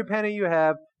 every penny you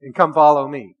have, and come follow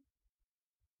me.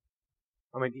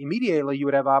 I mean, immediately you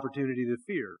would have opportunity to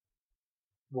fear.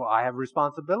 Well, I have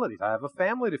responsibilities. I have a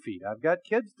family to feed. I've got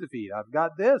kids to feed. I've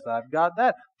got this. I've got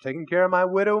that. I'm taking care of my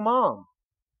widow mom.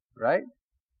 Right?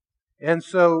 And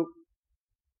so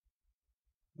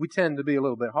we tend to be a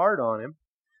little bit hard on him.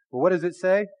 But what does it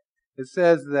say? It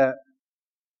says that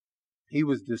he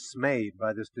was dismayed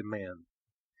by this demand.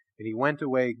 And he went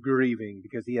away grieving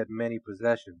because he had many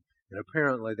possessions. And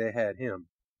apparently they had him.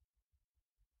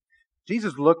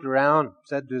 Jesus looked around,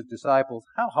 said to his disciples,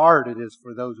 how hard it is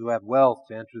for those who have wealth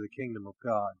to enter the kingdom of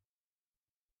God.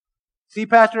 See,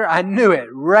 Pastor, I knew it.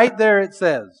 Right there it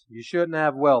says, you shouldn't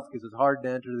have wealth because it's hard to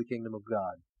enter the kingdom of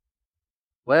God.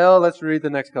 Well, let's read the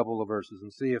next couple of verses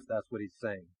and see if that's what he's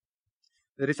saying.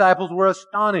 The disciples were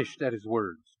astonished at his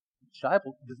words.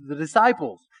 The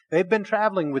disciples, they've been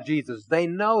traveling with Jesus. They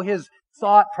know his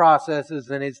thought processes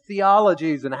and his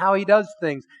theologies and how he does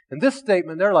things. And this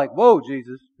statement, they're like, whoa,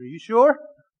 Jesus, are you sure?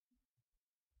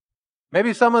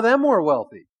 Maybe some of them were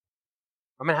wealthy.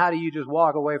 I mean, how do you just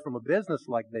walk away from a business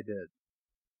like they did?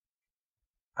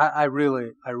 I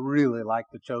really like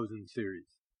the Chosen series.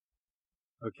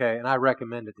 Okay, and I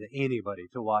recommend it to anybody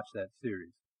to watch that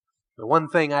series. The one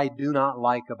thing I do not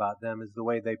like about them is the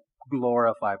way they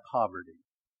glorify poverty.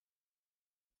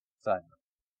 Side note.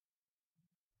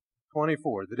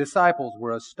 24. The disciples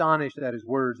were astonished at his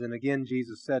words, and again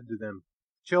Jesus said to them,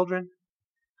 Children,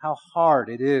 how hard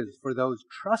it is for those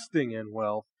trusting in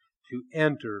wealth to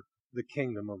enter the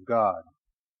kingdom of God.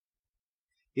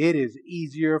 It is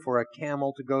easier for a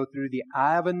camel to go through the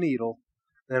eye of a needle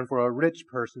than for a rich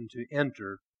person to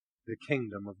enter the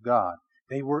kingdom of God.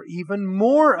 They were even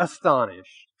more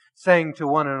astonished, saying to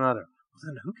one another,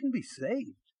 then who can be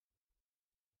saved?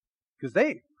 Because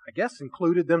they, I guess,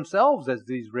 included themselves as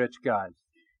these rich guys.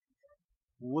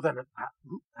 Well, then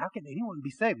how can anyone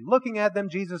be saved? Looking at them,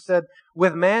 Jesus said,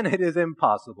 with man it is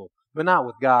impossible, but not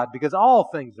with God, because all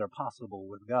things are possible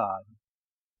with God.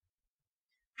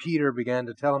 Peter began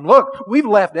to tell him, look, we've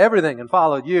left everything and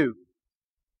followed you.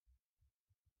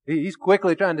 He's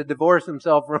quickly trying to divorce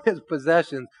himself from his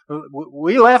possessions.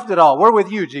 We left it all. We're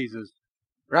with you, Jesus.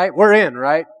 Right? We're in,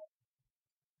 right?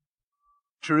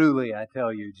 Truly, I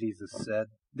tell you, Jesus said,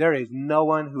 there is no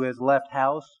one who has left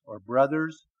house or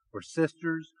brothers or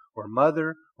sisters or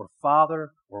mother or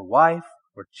father or wife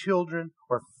or children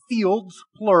or fields,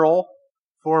 plural,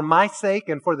 for my sake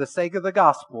and for the sake of the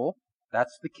gospel,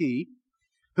 that's the key,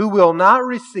 who will not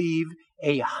receive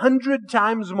 100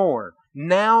 times more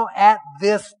now at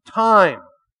this time,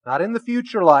 not in the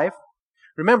future life.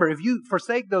 Remember, if you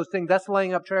forsake those things, that's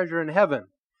laying up treasure in heaven.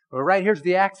 Well, right here's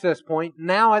the access point.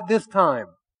 Now at this time.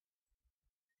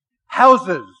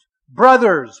 Houses,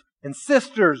 brothers and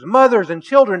sisters, mothers and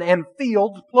children, and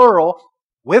fields, plural,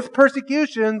 with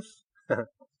persecutions,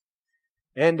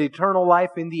 and eternal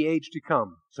life in the age to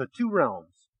come. So 2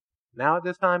 realms. Now at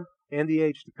this time, and the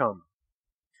age to come.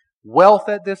 Wealth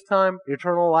at this time,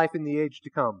 eternal life in the age to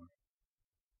come.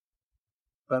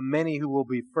 But many who will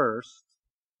be first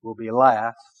will be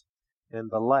last, and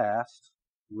the last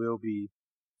will be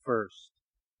first.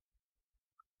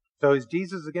 So is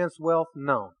Jesus against wealth?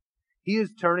 No. He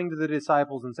is turning to the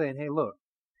disciples and saying, hey, look,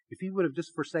 if he would have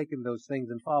just forsaken those things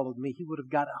and followed me, he would have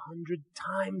got 100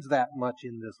 times that much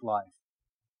in this life.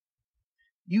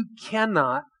 You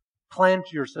cannot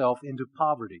plant yourself into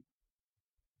poverty.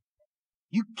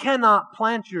 You cannot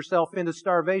plant yourself into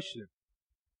starvation.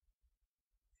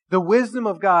 The wisdom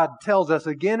of God tells us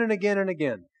again and again and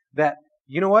again that,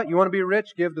 you know what? You want to be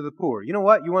rich? Give to the poor. You know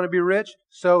what? You want to be rich?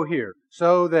 Sow here.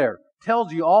 Sow there.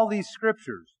 Tells you all these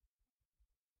scriptures.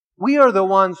 We are the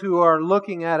ones who are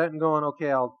looking at it and going, okay,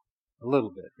 a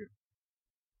little bit here.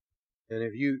 And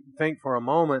if you think for a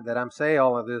moment that I'm saying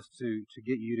all of this to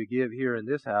get you to give here in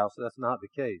this house, that's not the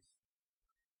case.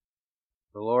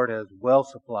 The Lord has well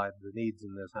supplied the needs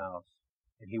in this house.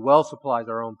 And He well supplies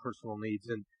our own personal needs.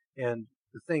 And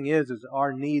the thing is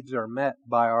our needs are met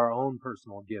by our own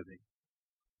personal giving,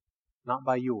 not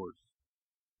by yours.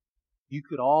 You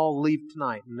could all leave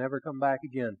tonight and never come back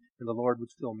again, and the Lord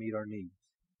would still meet our needs.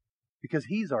 Because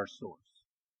He's our source.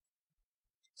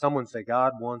 Someone say,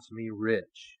 God wants me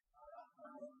rich.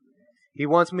 He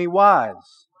wants me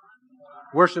wise.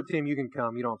 Worship team, you can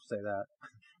come. You don't have to say that.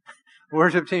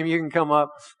 Worship team, you can come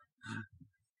up.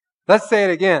 Let's say it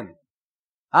again.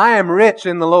 I am rich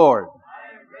in the Lord.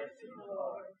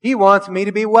 He wants me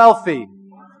to be wealthy.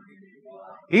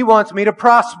 He wants me to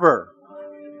prosper.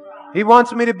 He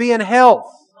wants me to be in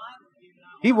health.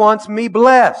 He wants me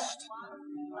blessed.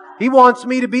 He wants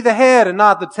me to be the head and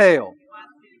not the tail.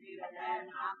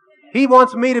 He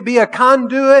wants me to be a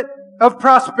conduit of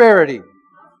prosperity.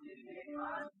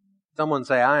 Someone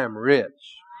say, I am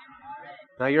rich.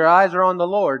 Now your eyes are on the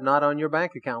Lord, not on your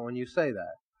bank account when you say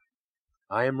that.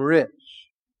 I am rich.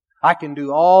 I can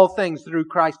do all things through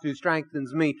Christ who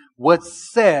strengthens me.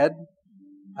 What's said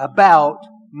about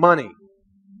money.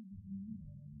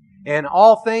 And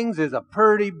all things is a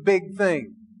pretty big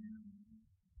thing.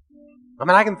 I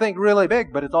mean, I can think really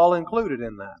big, but it's all included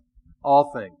in that.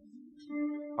 All things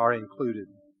are included.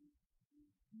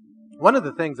 One of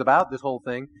the things about this whole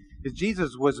thing is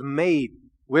Jesus was made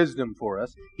wisdom for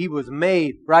us. He was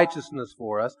made righteousness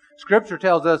for us. Scripture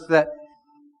tells us that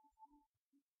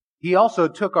He also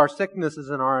took our sicknesses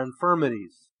and our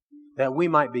infirmities that we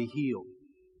might be healed.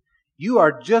 You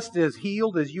are just as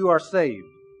healed as you are saved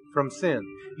from sin.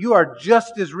 You are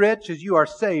just as rich as you are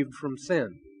saved from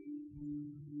sin.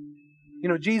 You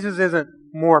know, Jesus isn't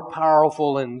more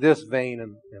powerful in this vein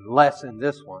and less in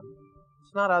this one.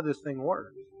 It's not how this thing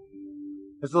works.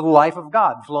 It's the life of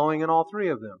God flowing in all three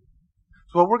of them.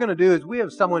 So what we're going to do is we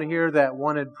have someone here that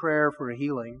wanted prayer for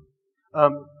healing.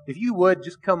 If you would,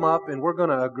 just come up and we're going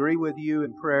to agree with you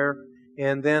in prayer.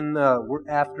 And then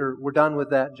after we're done with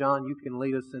that, John, you can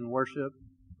lead us in worship.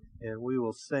 And we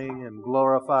will sing and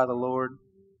glorify the Lord.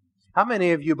 How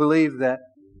many of you believe that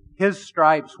His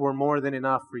stripes were more than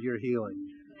enough for your healing?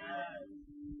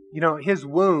 You know, His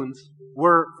wounds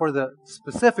were for the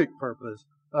specific purpose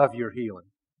of your healing.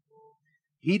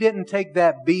 He didn't take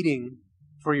that beating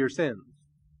for your sins.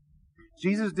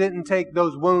 Jesus didn't take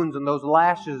those wounds and those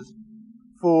lashes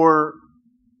for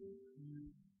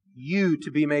you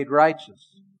to be made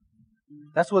righteous.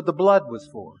 That's what the blood was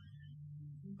for.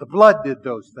 The blood did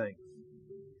those things.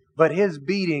 But His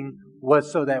beating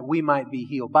was so that we might be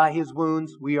healed. By His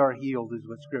wounds, we are healed, is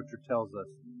what Scripture tells us.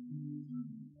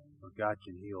 Well, God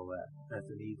can heal that. That's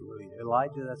an easy way.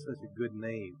 Elijah, that's such a good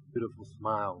name. Beautiful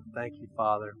smile. Thank you,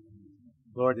 Father.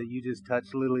 Lord, that you just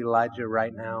touched little Elijah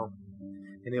right now.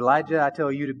 And Elijah, I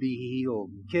tell you to be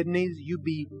healed. Kidneys, you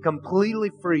be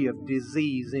completely free of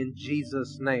disease in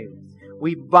Jesus' name.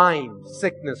 We bind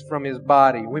sickness from his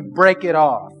body. We break it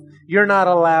off. You're not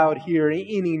allowed here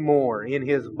anymore in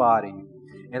his body.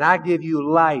 And I give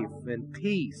you life and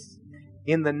peace.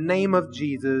 In the name of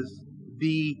Jesus,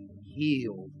 be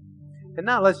healed. And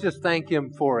now let's just thank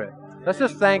Him for it. Let's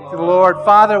just thank the Lord.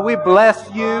 Father, we bless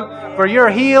you for your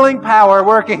healing power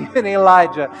working in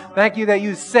Elijah. Thank you that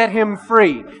you set him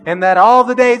free and that all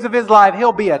the days of his life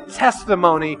he'll be a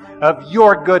testimony of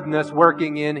your goodness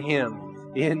working in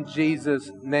him. In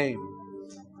Jesus' name.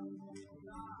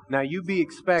 Now you be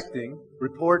expecting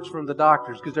reports from the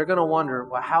doctors because they're going to wonder,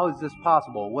 well, how is this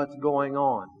possible? What's going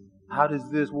on? How does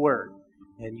this work?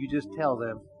 And you just tell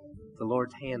them, the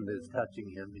Lord's hand is touching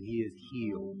him and he is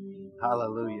healed.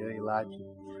 Hallelujah, Elijah.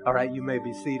 All right, you may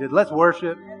be seated. Let's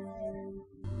worship.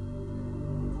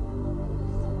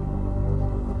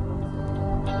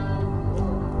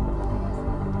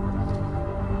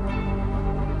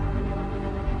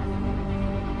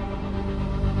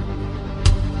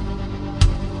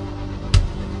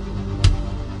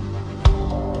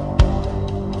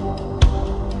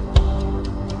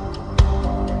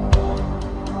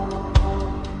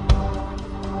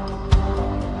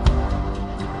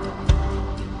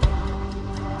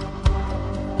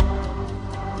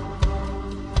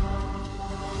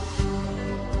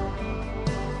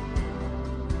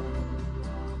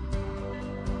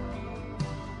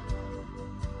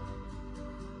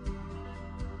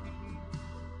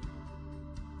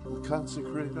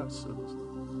 Consecrate ourselves.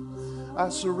 I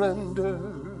surrender.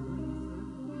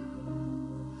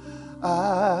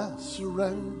 I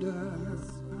surrender.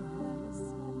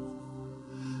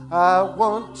 I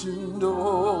want to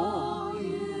know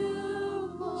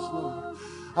you, Lord.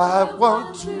 I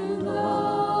want to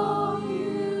know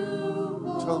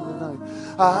you. Tell them tonight.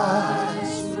 I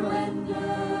surrender.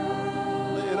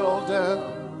 Lay it all down.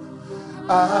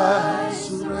 I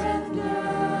surrender.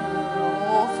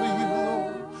 All for you.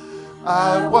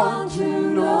 I want to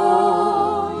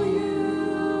know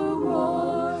you,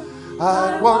 Lord.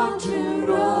 I want to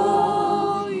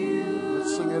know you.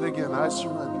 Let's sing it again. I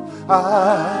surrender.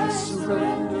 I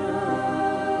surrender.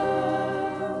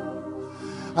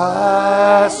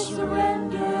 I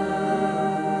surrender.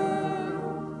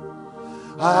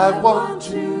 I want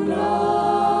to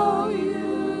know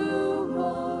you,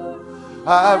 Lord.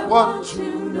 I want to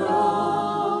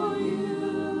know you.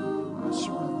 I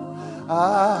surrender.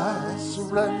 I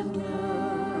surrender.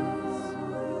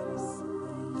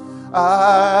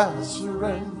 I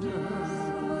surrender.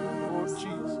 Lord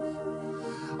Jesus,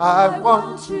 I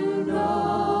want to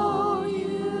know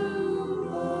you,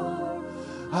 Lord.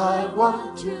 I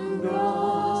want to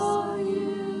know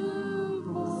you,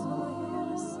 Lord.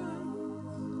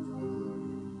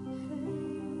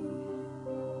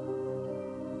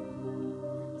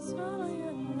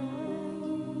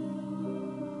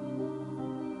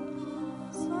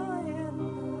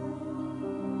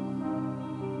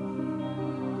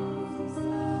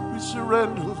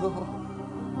 Surrender, Lord.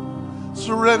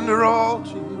 Surrender all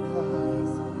to you, God.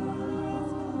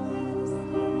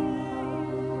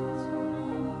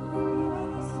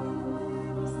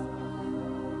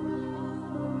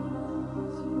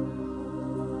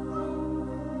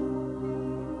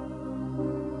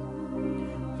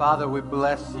 Father, we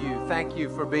bless you. Thank you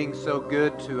for being so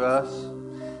good to us.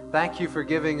 Thank you for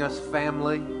giving us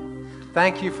family.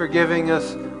 Thank you for giving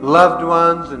us loved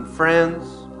ones and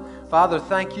friends. Father,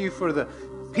 thank you for the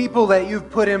people that you've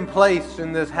put in place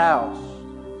in this house.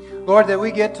 Lord, that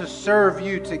we get to serve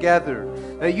you together.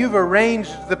 That you've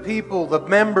arranged the people, the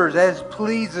members, as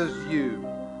pleases you.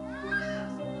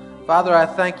 Father, I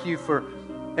thank you for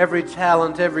every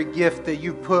talent, every gift that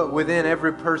you've put within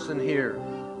every person here.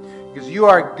 Because you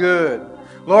are good.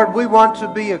 Lord, we want to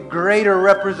be a greater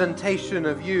representation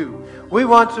of you. We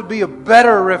want to be a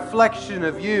better reflection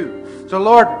of you. So,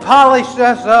 Lord, polish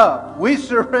us up. We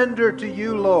surrender to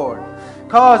you, Lord.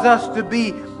 Cause us to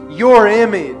be your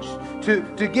image,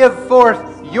 to give forth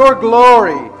your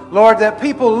glory. Lord, that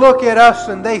people look at us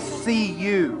and they see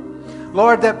you.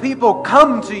 Lord, that people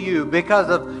come to you because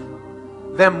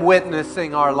of them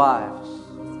witnessing our lives.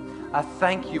 I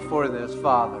thank you for this,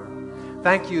 Father.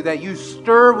 Thank you that you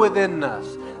stir within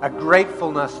us a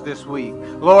gratefulness this week.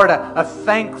 Lord, a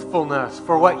thankfulness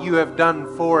for what you have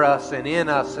done for us and in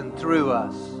us and through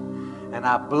us. And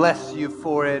I bless you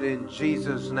for it in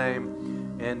Jesus'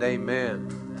 name, and amen.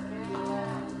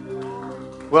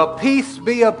 Well, peace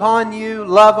be upon you.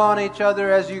 Love on each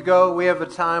other as you go. We have a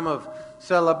time of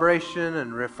celebration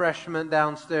and refreshment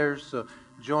downstairs, so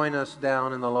join us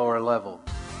down in the lower level.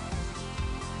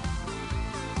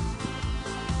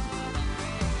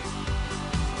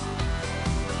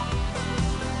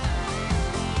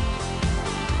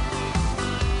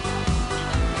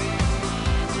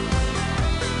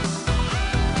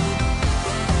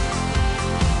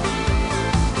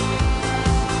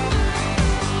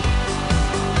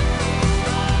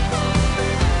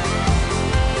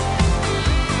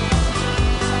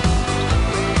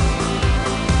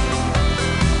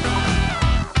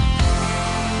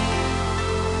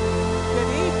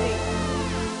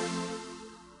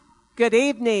 Good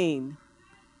evening.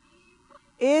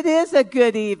 It is a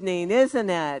good evening,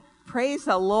 isn't it? Praise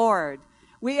the Lord.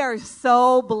 We are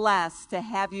so blessed to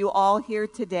have you all here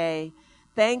today.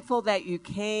 Thankful that you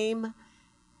came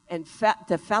and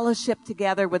to fellowship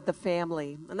together with the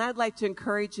family. And I'd like to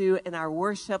encourage you in our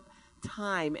worship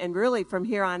time. And really from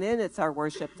here on in, it's our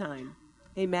worship time.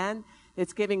 Amen.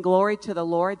 It's giving glory to the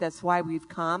Lord. That's why we've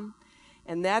come.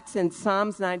 And that's in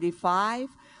Psalms 95.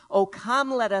 Oh,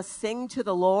 come, let us sing to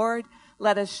the Lord.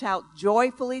 Let us shout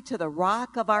joyfully to the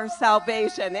rock of our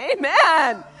salvation.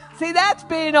 Amen. See, that's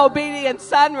being obedient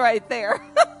son right there.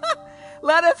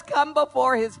 Let us come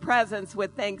before his presence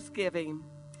with thanksgiving.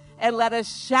 And let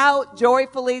us shout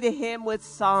joyfully to him with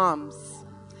psalms.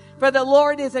 For the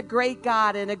Lord is a great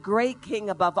God and a great King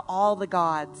above all the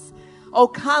gods. Oh,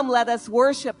 come, let us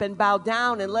worship and bow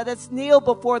down, and let us kneel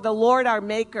before the Lord our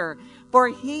Maker. For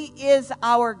he is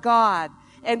our God,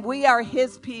 and we are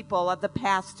his people of the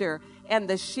pasture and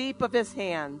the sheep of his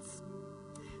hands.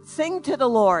 Sing to the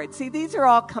Lord. See, these are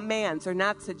all commands, they're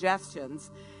not suggestions.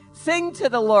 Sing to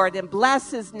the Lord and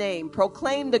bless his name.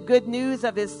 Proclaim the good news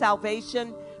of his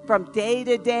salvation from day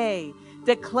to day.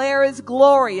 Declare his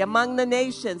glory among the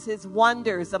nations, his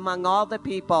wonders among all the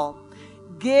people.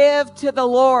 Give to the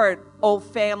Lord, O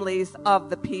families of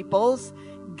the peoples.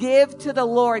 Give to the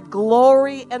Lord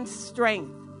glory and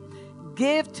strength.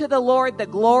 Give to the Lord the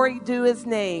glory due his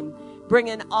name. Bring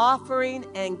an offering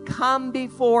and come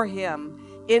before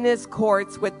him in his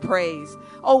courts with praise.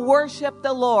 Oh, worship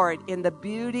the Lord in the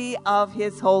beauty of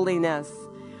his holiness.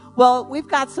 Well, we've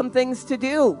got some things to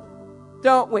do,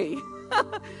 don't we?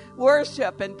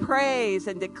 Worship and praise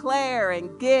and declare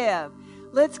and give.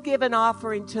 Let's give an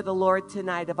offering to the Lord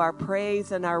tonight of our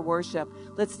praise and our worship.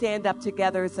 Let's stand up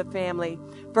together as a family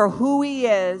for who he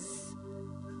is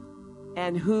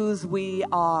and whose we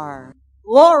are.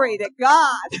 Glory to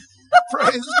God.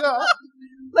 Praise God.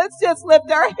 Let's just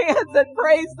lift our hands and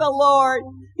praise the Lord.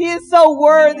 He is so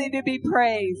worthy to be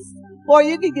praised. Boy,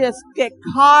 you can just get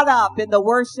caught up in the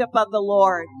worship of the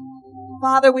Lord.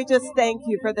 Father, we just thank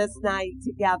you for this night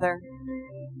together.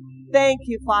 Thank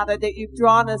you, Father, that you've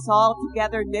drawn us all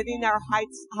together, knitting our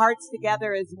hearts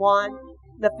together as one,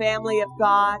 the family of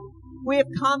God. We have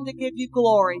come to give you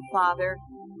glory, Father.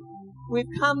 We've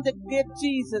come to give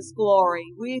Jesus glory.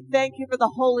 We thank you for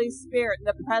the Holy Spirit and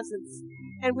the presence.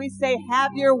 And we say,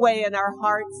 have your way in our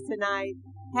hearts tonight.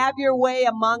 Have your way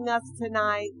among us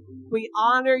tonight. We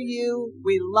honor you.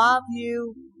 We love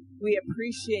you. We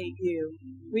appreciate you.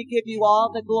 We give you all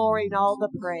the glory and all the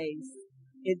praise.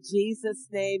 In Jesus'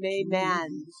 name,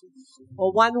 amen.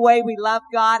 Well, one way we love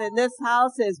God in this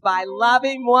house is by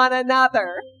loving one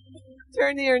another.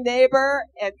 Turn to your neighbor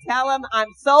and tell him,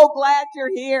 I'm so glad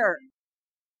you're here.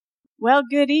 Well,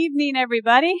 good evening,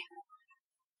 everybody.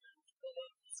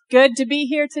 It's good to be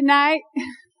here tonight.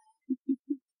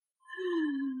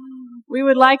 We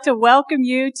would like to welcome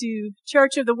you to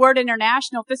Church of the Word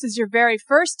International if this is your very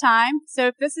first time. So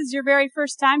if this is your very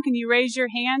first time, can you raise your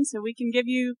hand so we can give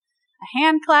you a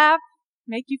hand clap,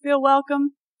 make you feel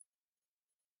welcome?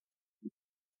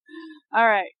 All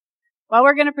right. Well,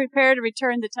 we're going to prepare to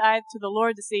return the tithe to the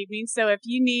Lord this evening. So if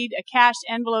you need a cash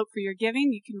envelope for your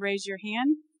giving, you can raise your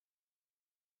hand.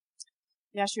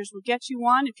 The ushers will get you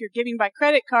one. If you're giving by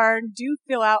credit card, do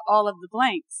fill out all of the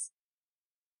blanks.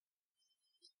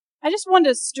 I just wanted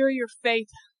to stir your faith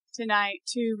tonight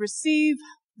to receive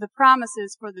the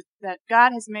promises that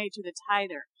God has made to the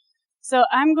tither. So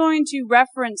I'm going to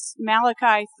reference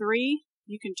Malachi 3.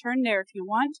 You can turn there if you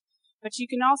want, but you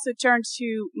can also turn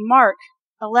to Mark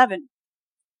 11.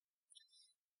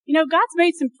 You know, God's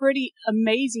made some pretty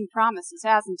amazing promises,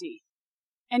 hasn't he?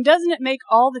 And doesn't it make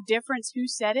all the difference who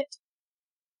said it?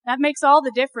 That makes all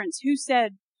the difference who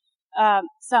said,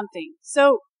 something.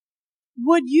 So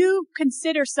would you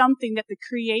consider something that the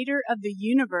creator of the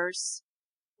universe,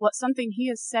 something he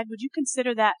has said, would you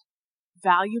consider that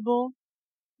valuable,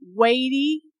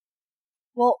 weighty?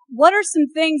 Well, what are some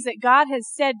things that God has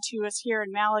said to us here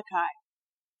in Malachi?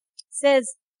 It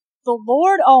says, the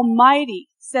Lord Almighty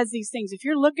says these things. If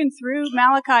you're looking through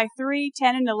Malachi 3,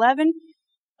 10, and 11,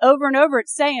 over and over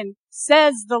it's saying,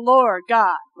 says the Lord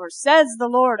God, or says the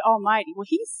Lord Almighty. Well,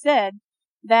 he said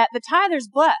that the tither's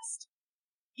blessed.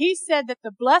 He said that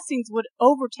the blessings would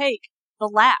overtake the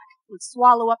lack, would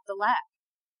swallow up the lack.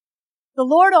 The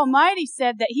Lord Almighty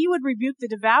said that he would rebuke the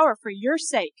devourer for your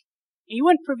sake. You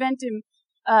wouldn't prevent him,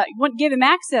 you wouldn't give him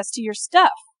access to your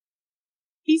stuff.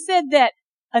 He said that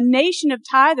a nation of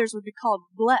tithers would be called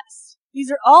blessed.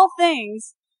 These are all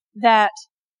things that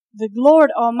the Lord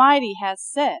Almighty has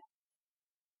said.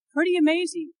 Pretty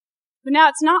amazing. But now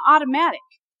it's not automatic.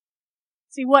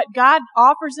 See, what God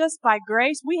offers us by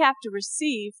grace, we have to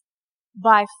receive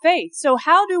by faith. So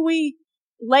how do we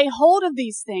lay hold of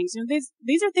these things? You know,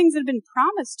 these are things that have been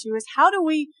promised to us. How do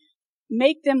we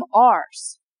make them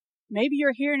ours? Maybe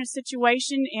you're here in a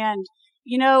situation and,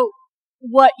 you know,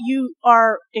 what you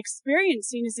are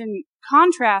experiencing is in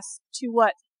contrast to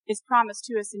what is promised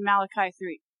to us in Malachi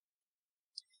 3.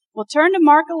 We'll turn to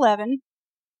Mark 11,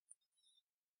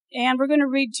 and we're going to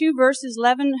read 2 verses.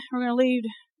 11, we're going to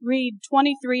read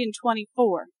 23 and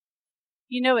 24.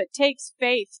 You know, it takes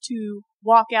faith to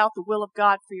walk out the will of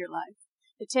God for your life.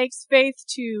 It takes faith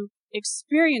to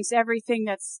experience everything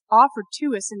that's offered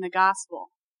to us in the gospel.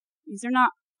 These are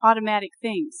not automatic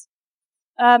things.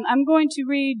 I'm going to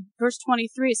read verse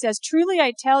 23. It says, truly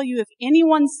I tell you, if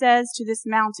anyone says to this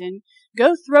mountain,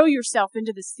 go throw yourself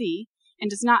into the sea, and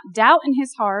does not doubt in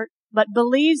his heart, but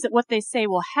believes that what they say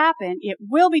will happen, it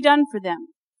will be done for them.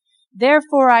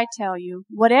 Therefore I tell you,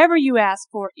 whatever you ask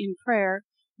for in prayer,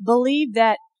 believe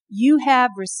that you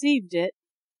have received it,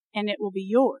 and it will be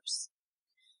yours.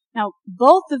 Now,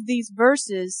 both of these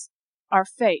verses are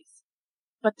faith,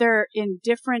 but they're in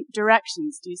different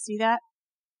directions. Do you see that?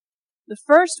 The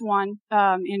first one,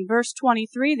 in verse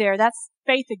 23 there, that's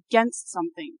faith against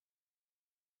something.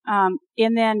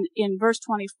 And then in verse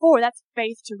 24, that's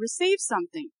faith to receive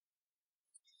something.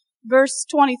 Verse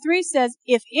 23 says,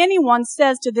 if anyone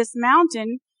says to this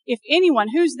mountain, if anyone,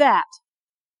 who's that?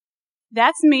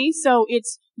 That's me. So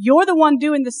you're the one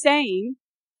doing the saying,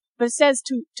 but it says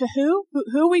to who?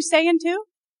 Who are we saying to?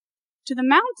 To the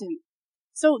mountain.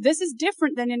 So this is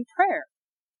different than in prayer.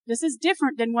 This is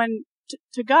different than when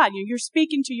to God. You're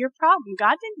speaking to your problem.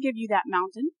 God didn't give you that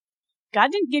mountain. God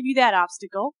didn't give you that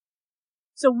obstacle.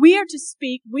 So we are to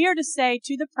speak, we are to say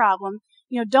to the problem,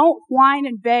 you know, don't whine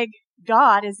and beg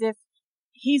God as if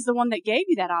he's the one that gave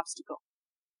you that obstacle.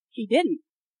 He didn't.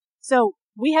 So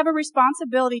we have a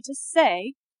responsibility to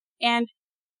say and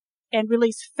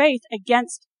release faith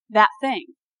against that thing.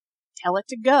 Tell it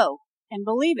to go and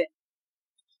believe it.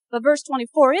 But verse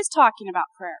 24 is talking about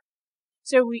prayer.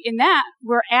 So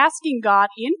we're asking God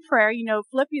in prayer. You know,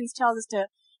 Philippians tells us to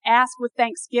ask with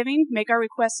thanksgiving, make our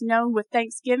requests known with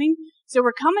thanksgiving. So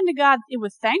we're coming to God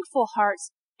with thankful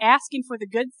hearts, asking for the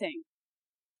good thing.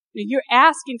 You're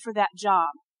asking for that job.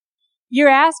 You're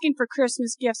asking for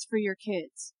Christmas gifts for your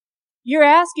kids. You're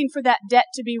asking for that debt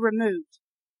to be removed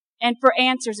and for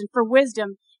answers and for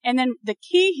wisdom. And then the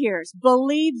key here is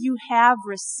believe you have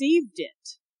received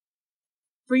it.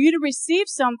 For you to receive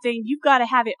something, you've got to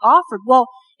have it offered. Well,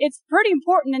 it's pretty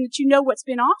important in that you know what's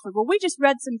been offered. Well, we just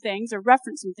read some things or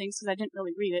referenced some things because I didn't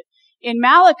really read it. In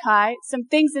Malachi, some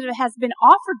things that has been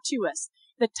offered to us.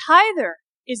 The tither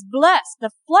is blessed.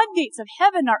 The floodgates of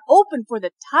heaven are open for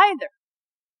the tither.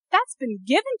 That's been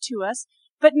given to us.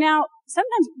 But now,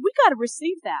 sometimes we got to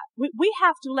receive that. We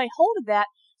have to lay hold of that.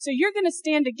 So you're going to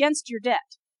stand against your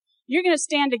debt. You're going to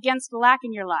stand against the lack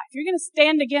in your life. You're going to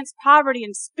stand against poverty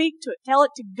and speak to it. Tell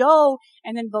it to go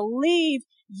and then believe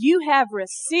you have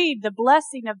received the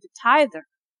blessing of the tither.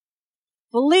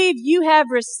 Believe you have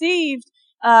received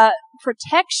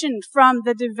protection from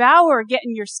the devourer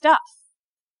getting your stuff.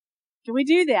 Can we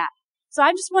do that? So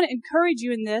I just want to encourage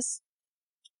you in this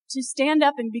to stand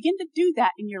up and begin to do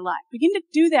that in your life. Begin to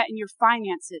do that in your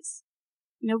finances.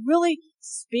 You know, really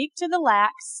speak to the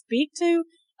lack, speak to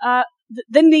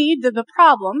the need, the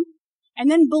problem, and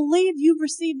then believe you've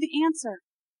received the answer.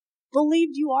 Believe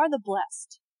you are the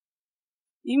blessed.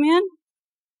 Amen?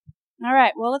 All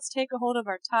right, well, let's take a hold of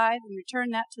our tithe and return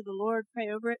that to the Lord. Pray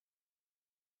over it.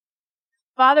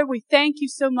 Father, we thank you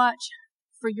so much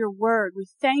for your word. We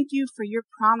thank you for your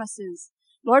promises.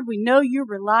 Lord, we know you're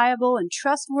reliable and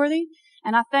trustworthy,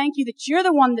 and I thank you that you're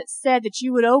the one that said that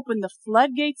you would open the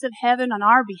floodgates of heaven on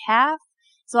our behalf.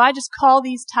 So I just call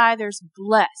these tithers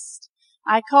blessed.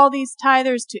 I call these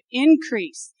tithers to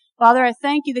increase. Father, I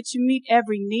thank you that you meet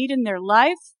every need in their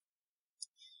life,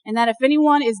 and that if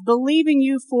anyone is believing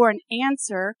you for an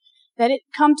answer, that it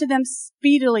come to them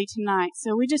speedily tonight.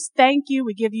 So we just thank you.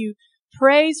 We give you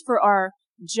praise for our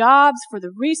jobs, for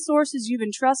the resources you've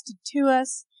entrusted to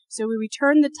us. So we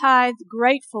return the tithe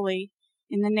gratefully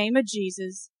in the name of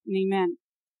Jesus, and amen.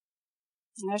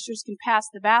 And ushers can pass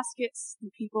the baskets,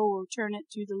 and people will return it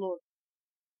to the Lord.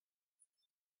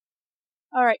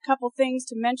 All right, couple things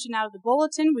to mention out of the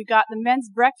bulletin. We got the men's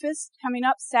breakfast coming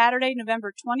up Saturday,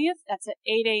 November 20th. That's at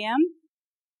 8 a.m.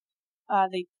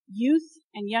 The youth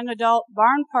and young adult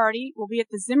barn party will be at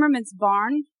the Zimmerman's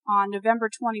barn on November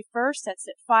 21st. That's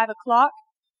at 5 o'clock.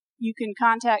 You can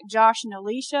contact Josh and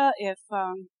Alicia if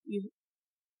you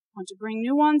want to bring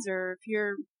new ones, or if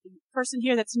you're a person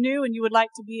here that's new and you would like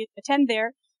to attend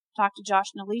there, talk to Josh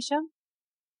and Alicia.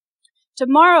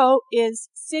 Tomorrow is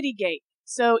Citygate.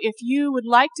 So if you would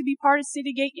like to be part of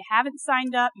Citygate, you haven't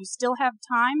signed up, you still have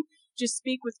time, just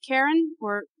speak with Karen,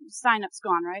 or sign-up's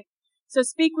gone, right? So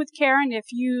speak with Karen if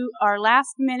you are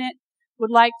last minute,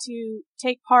 would like to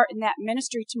take part in that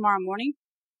ministry tomorrow morning.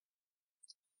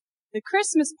 The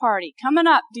Christmas party coming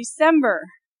up December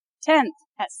 10th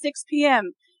at 6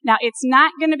 p.m. Now, it's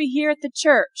not going to be here at the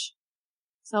church.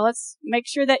 So let's make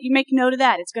sure that you make note of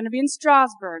that. It's going to be in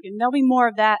Strasburg, and there'll be more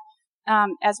of that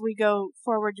as we go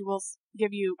forward. We'll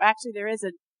give you, actually, there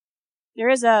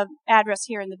is a address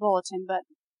here in the bulletin, but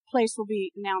place will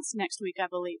be announced next week, I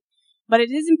believe. But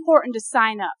it is important to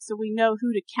sign up so we know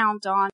who to count on.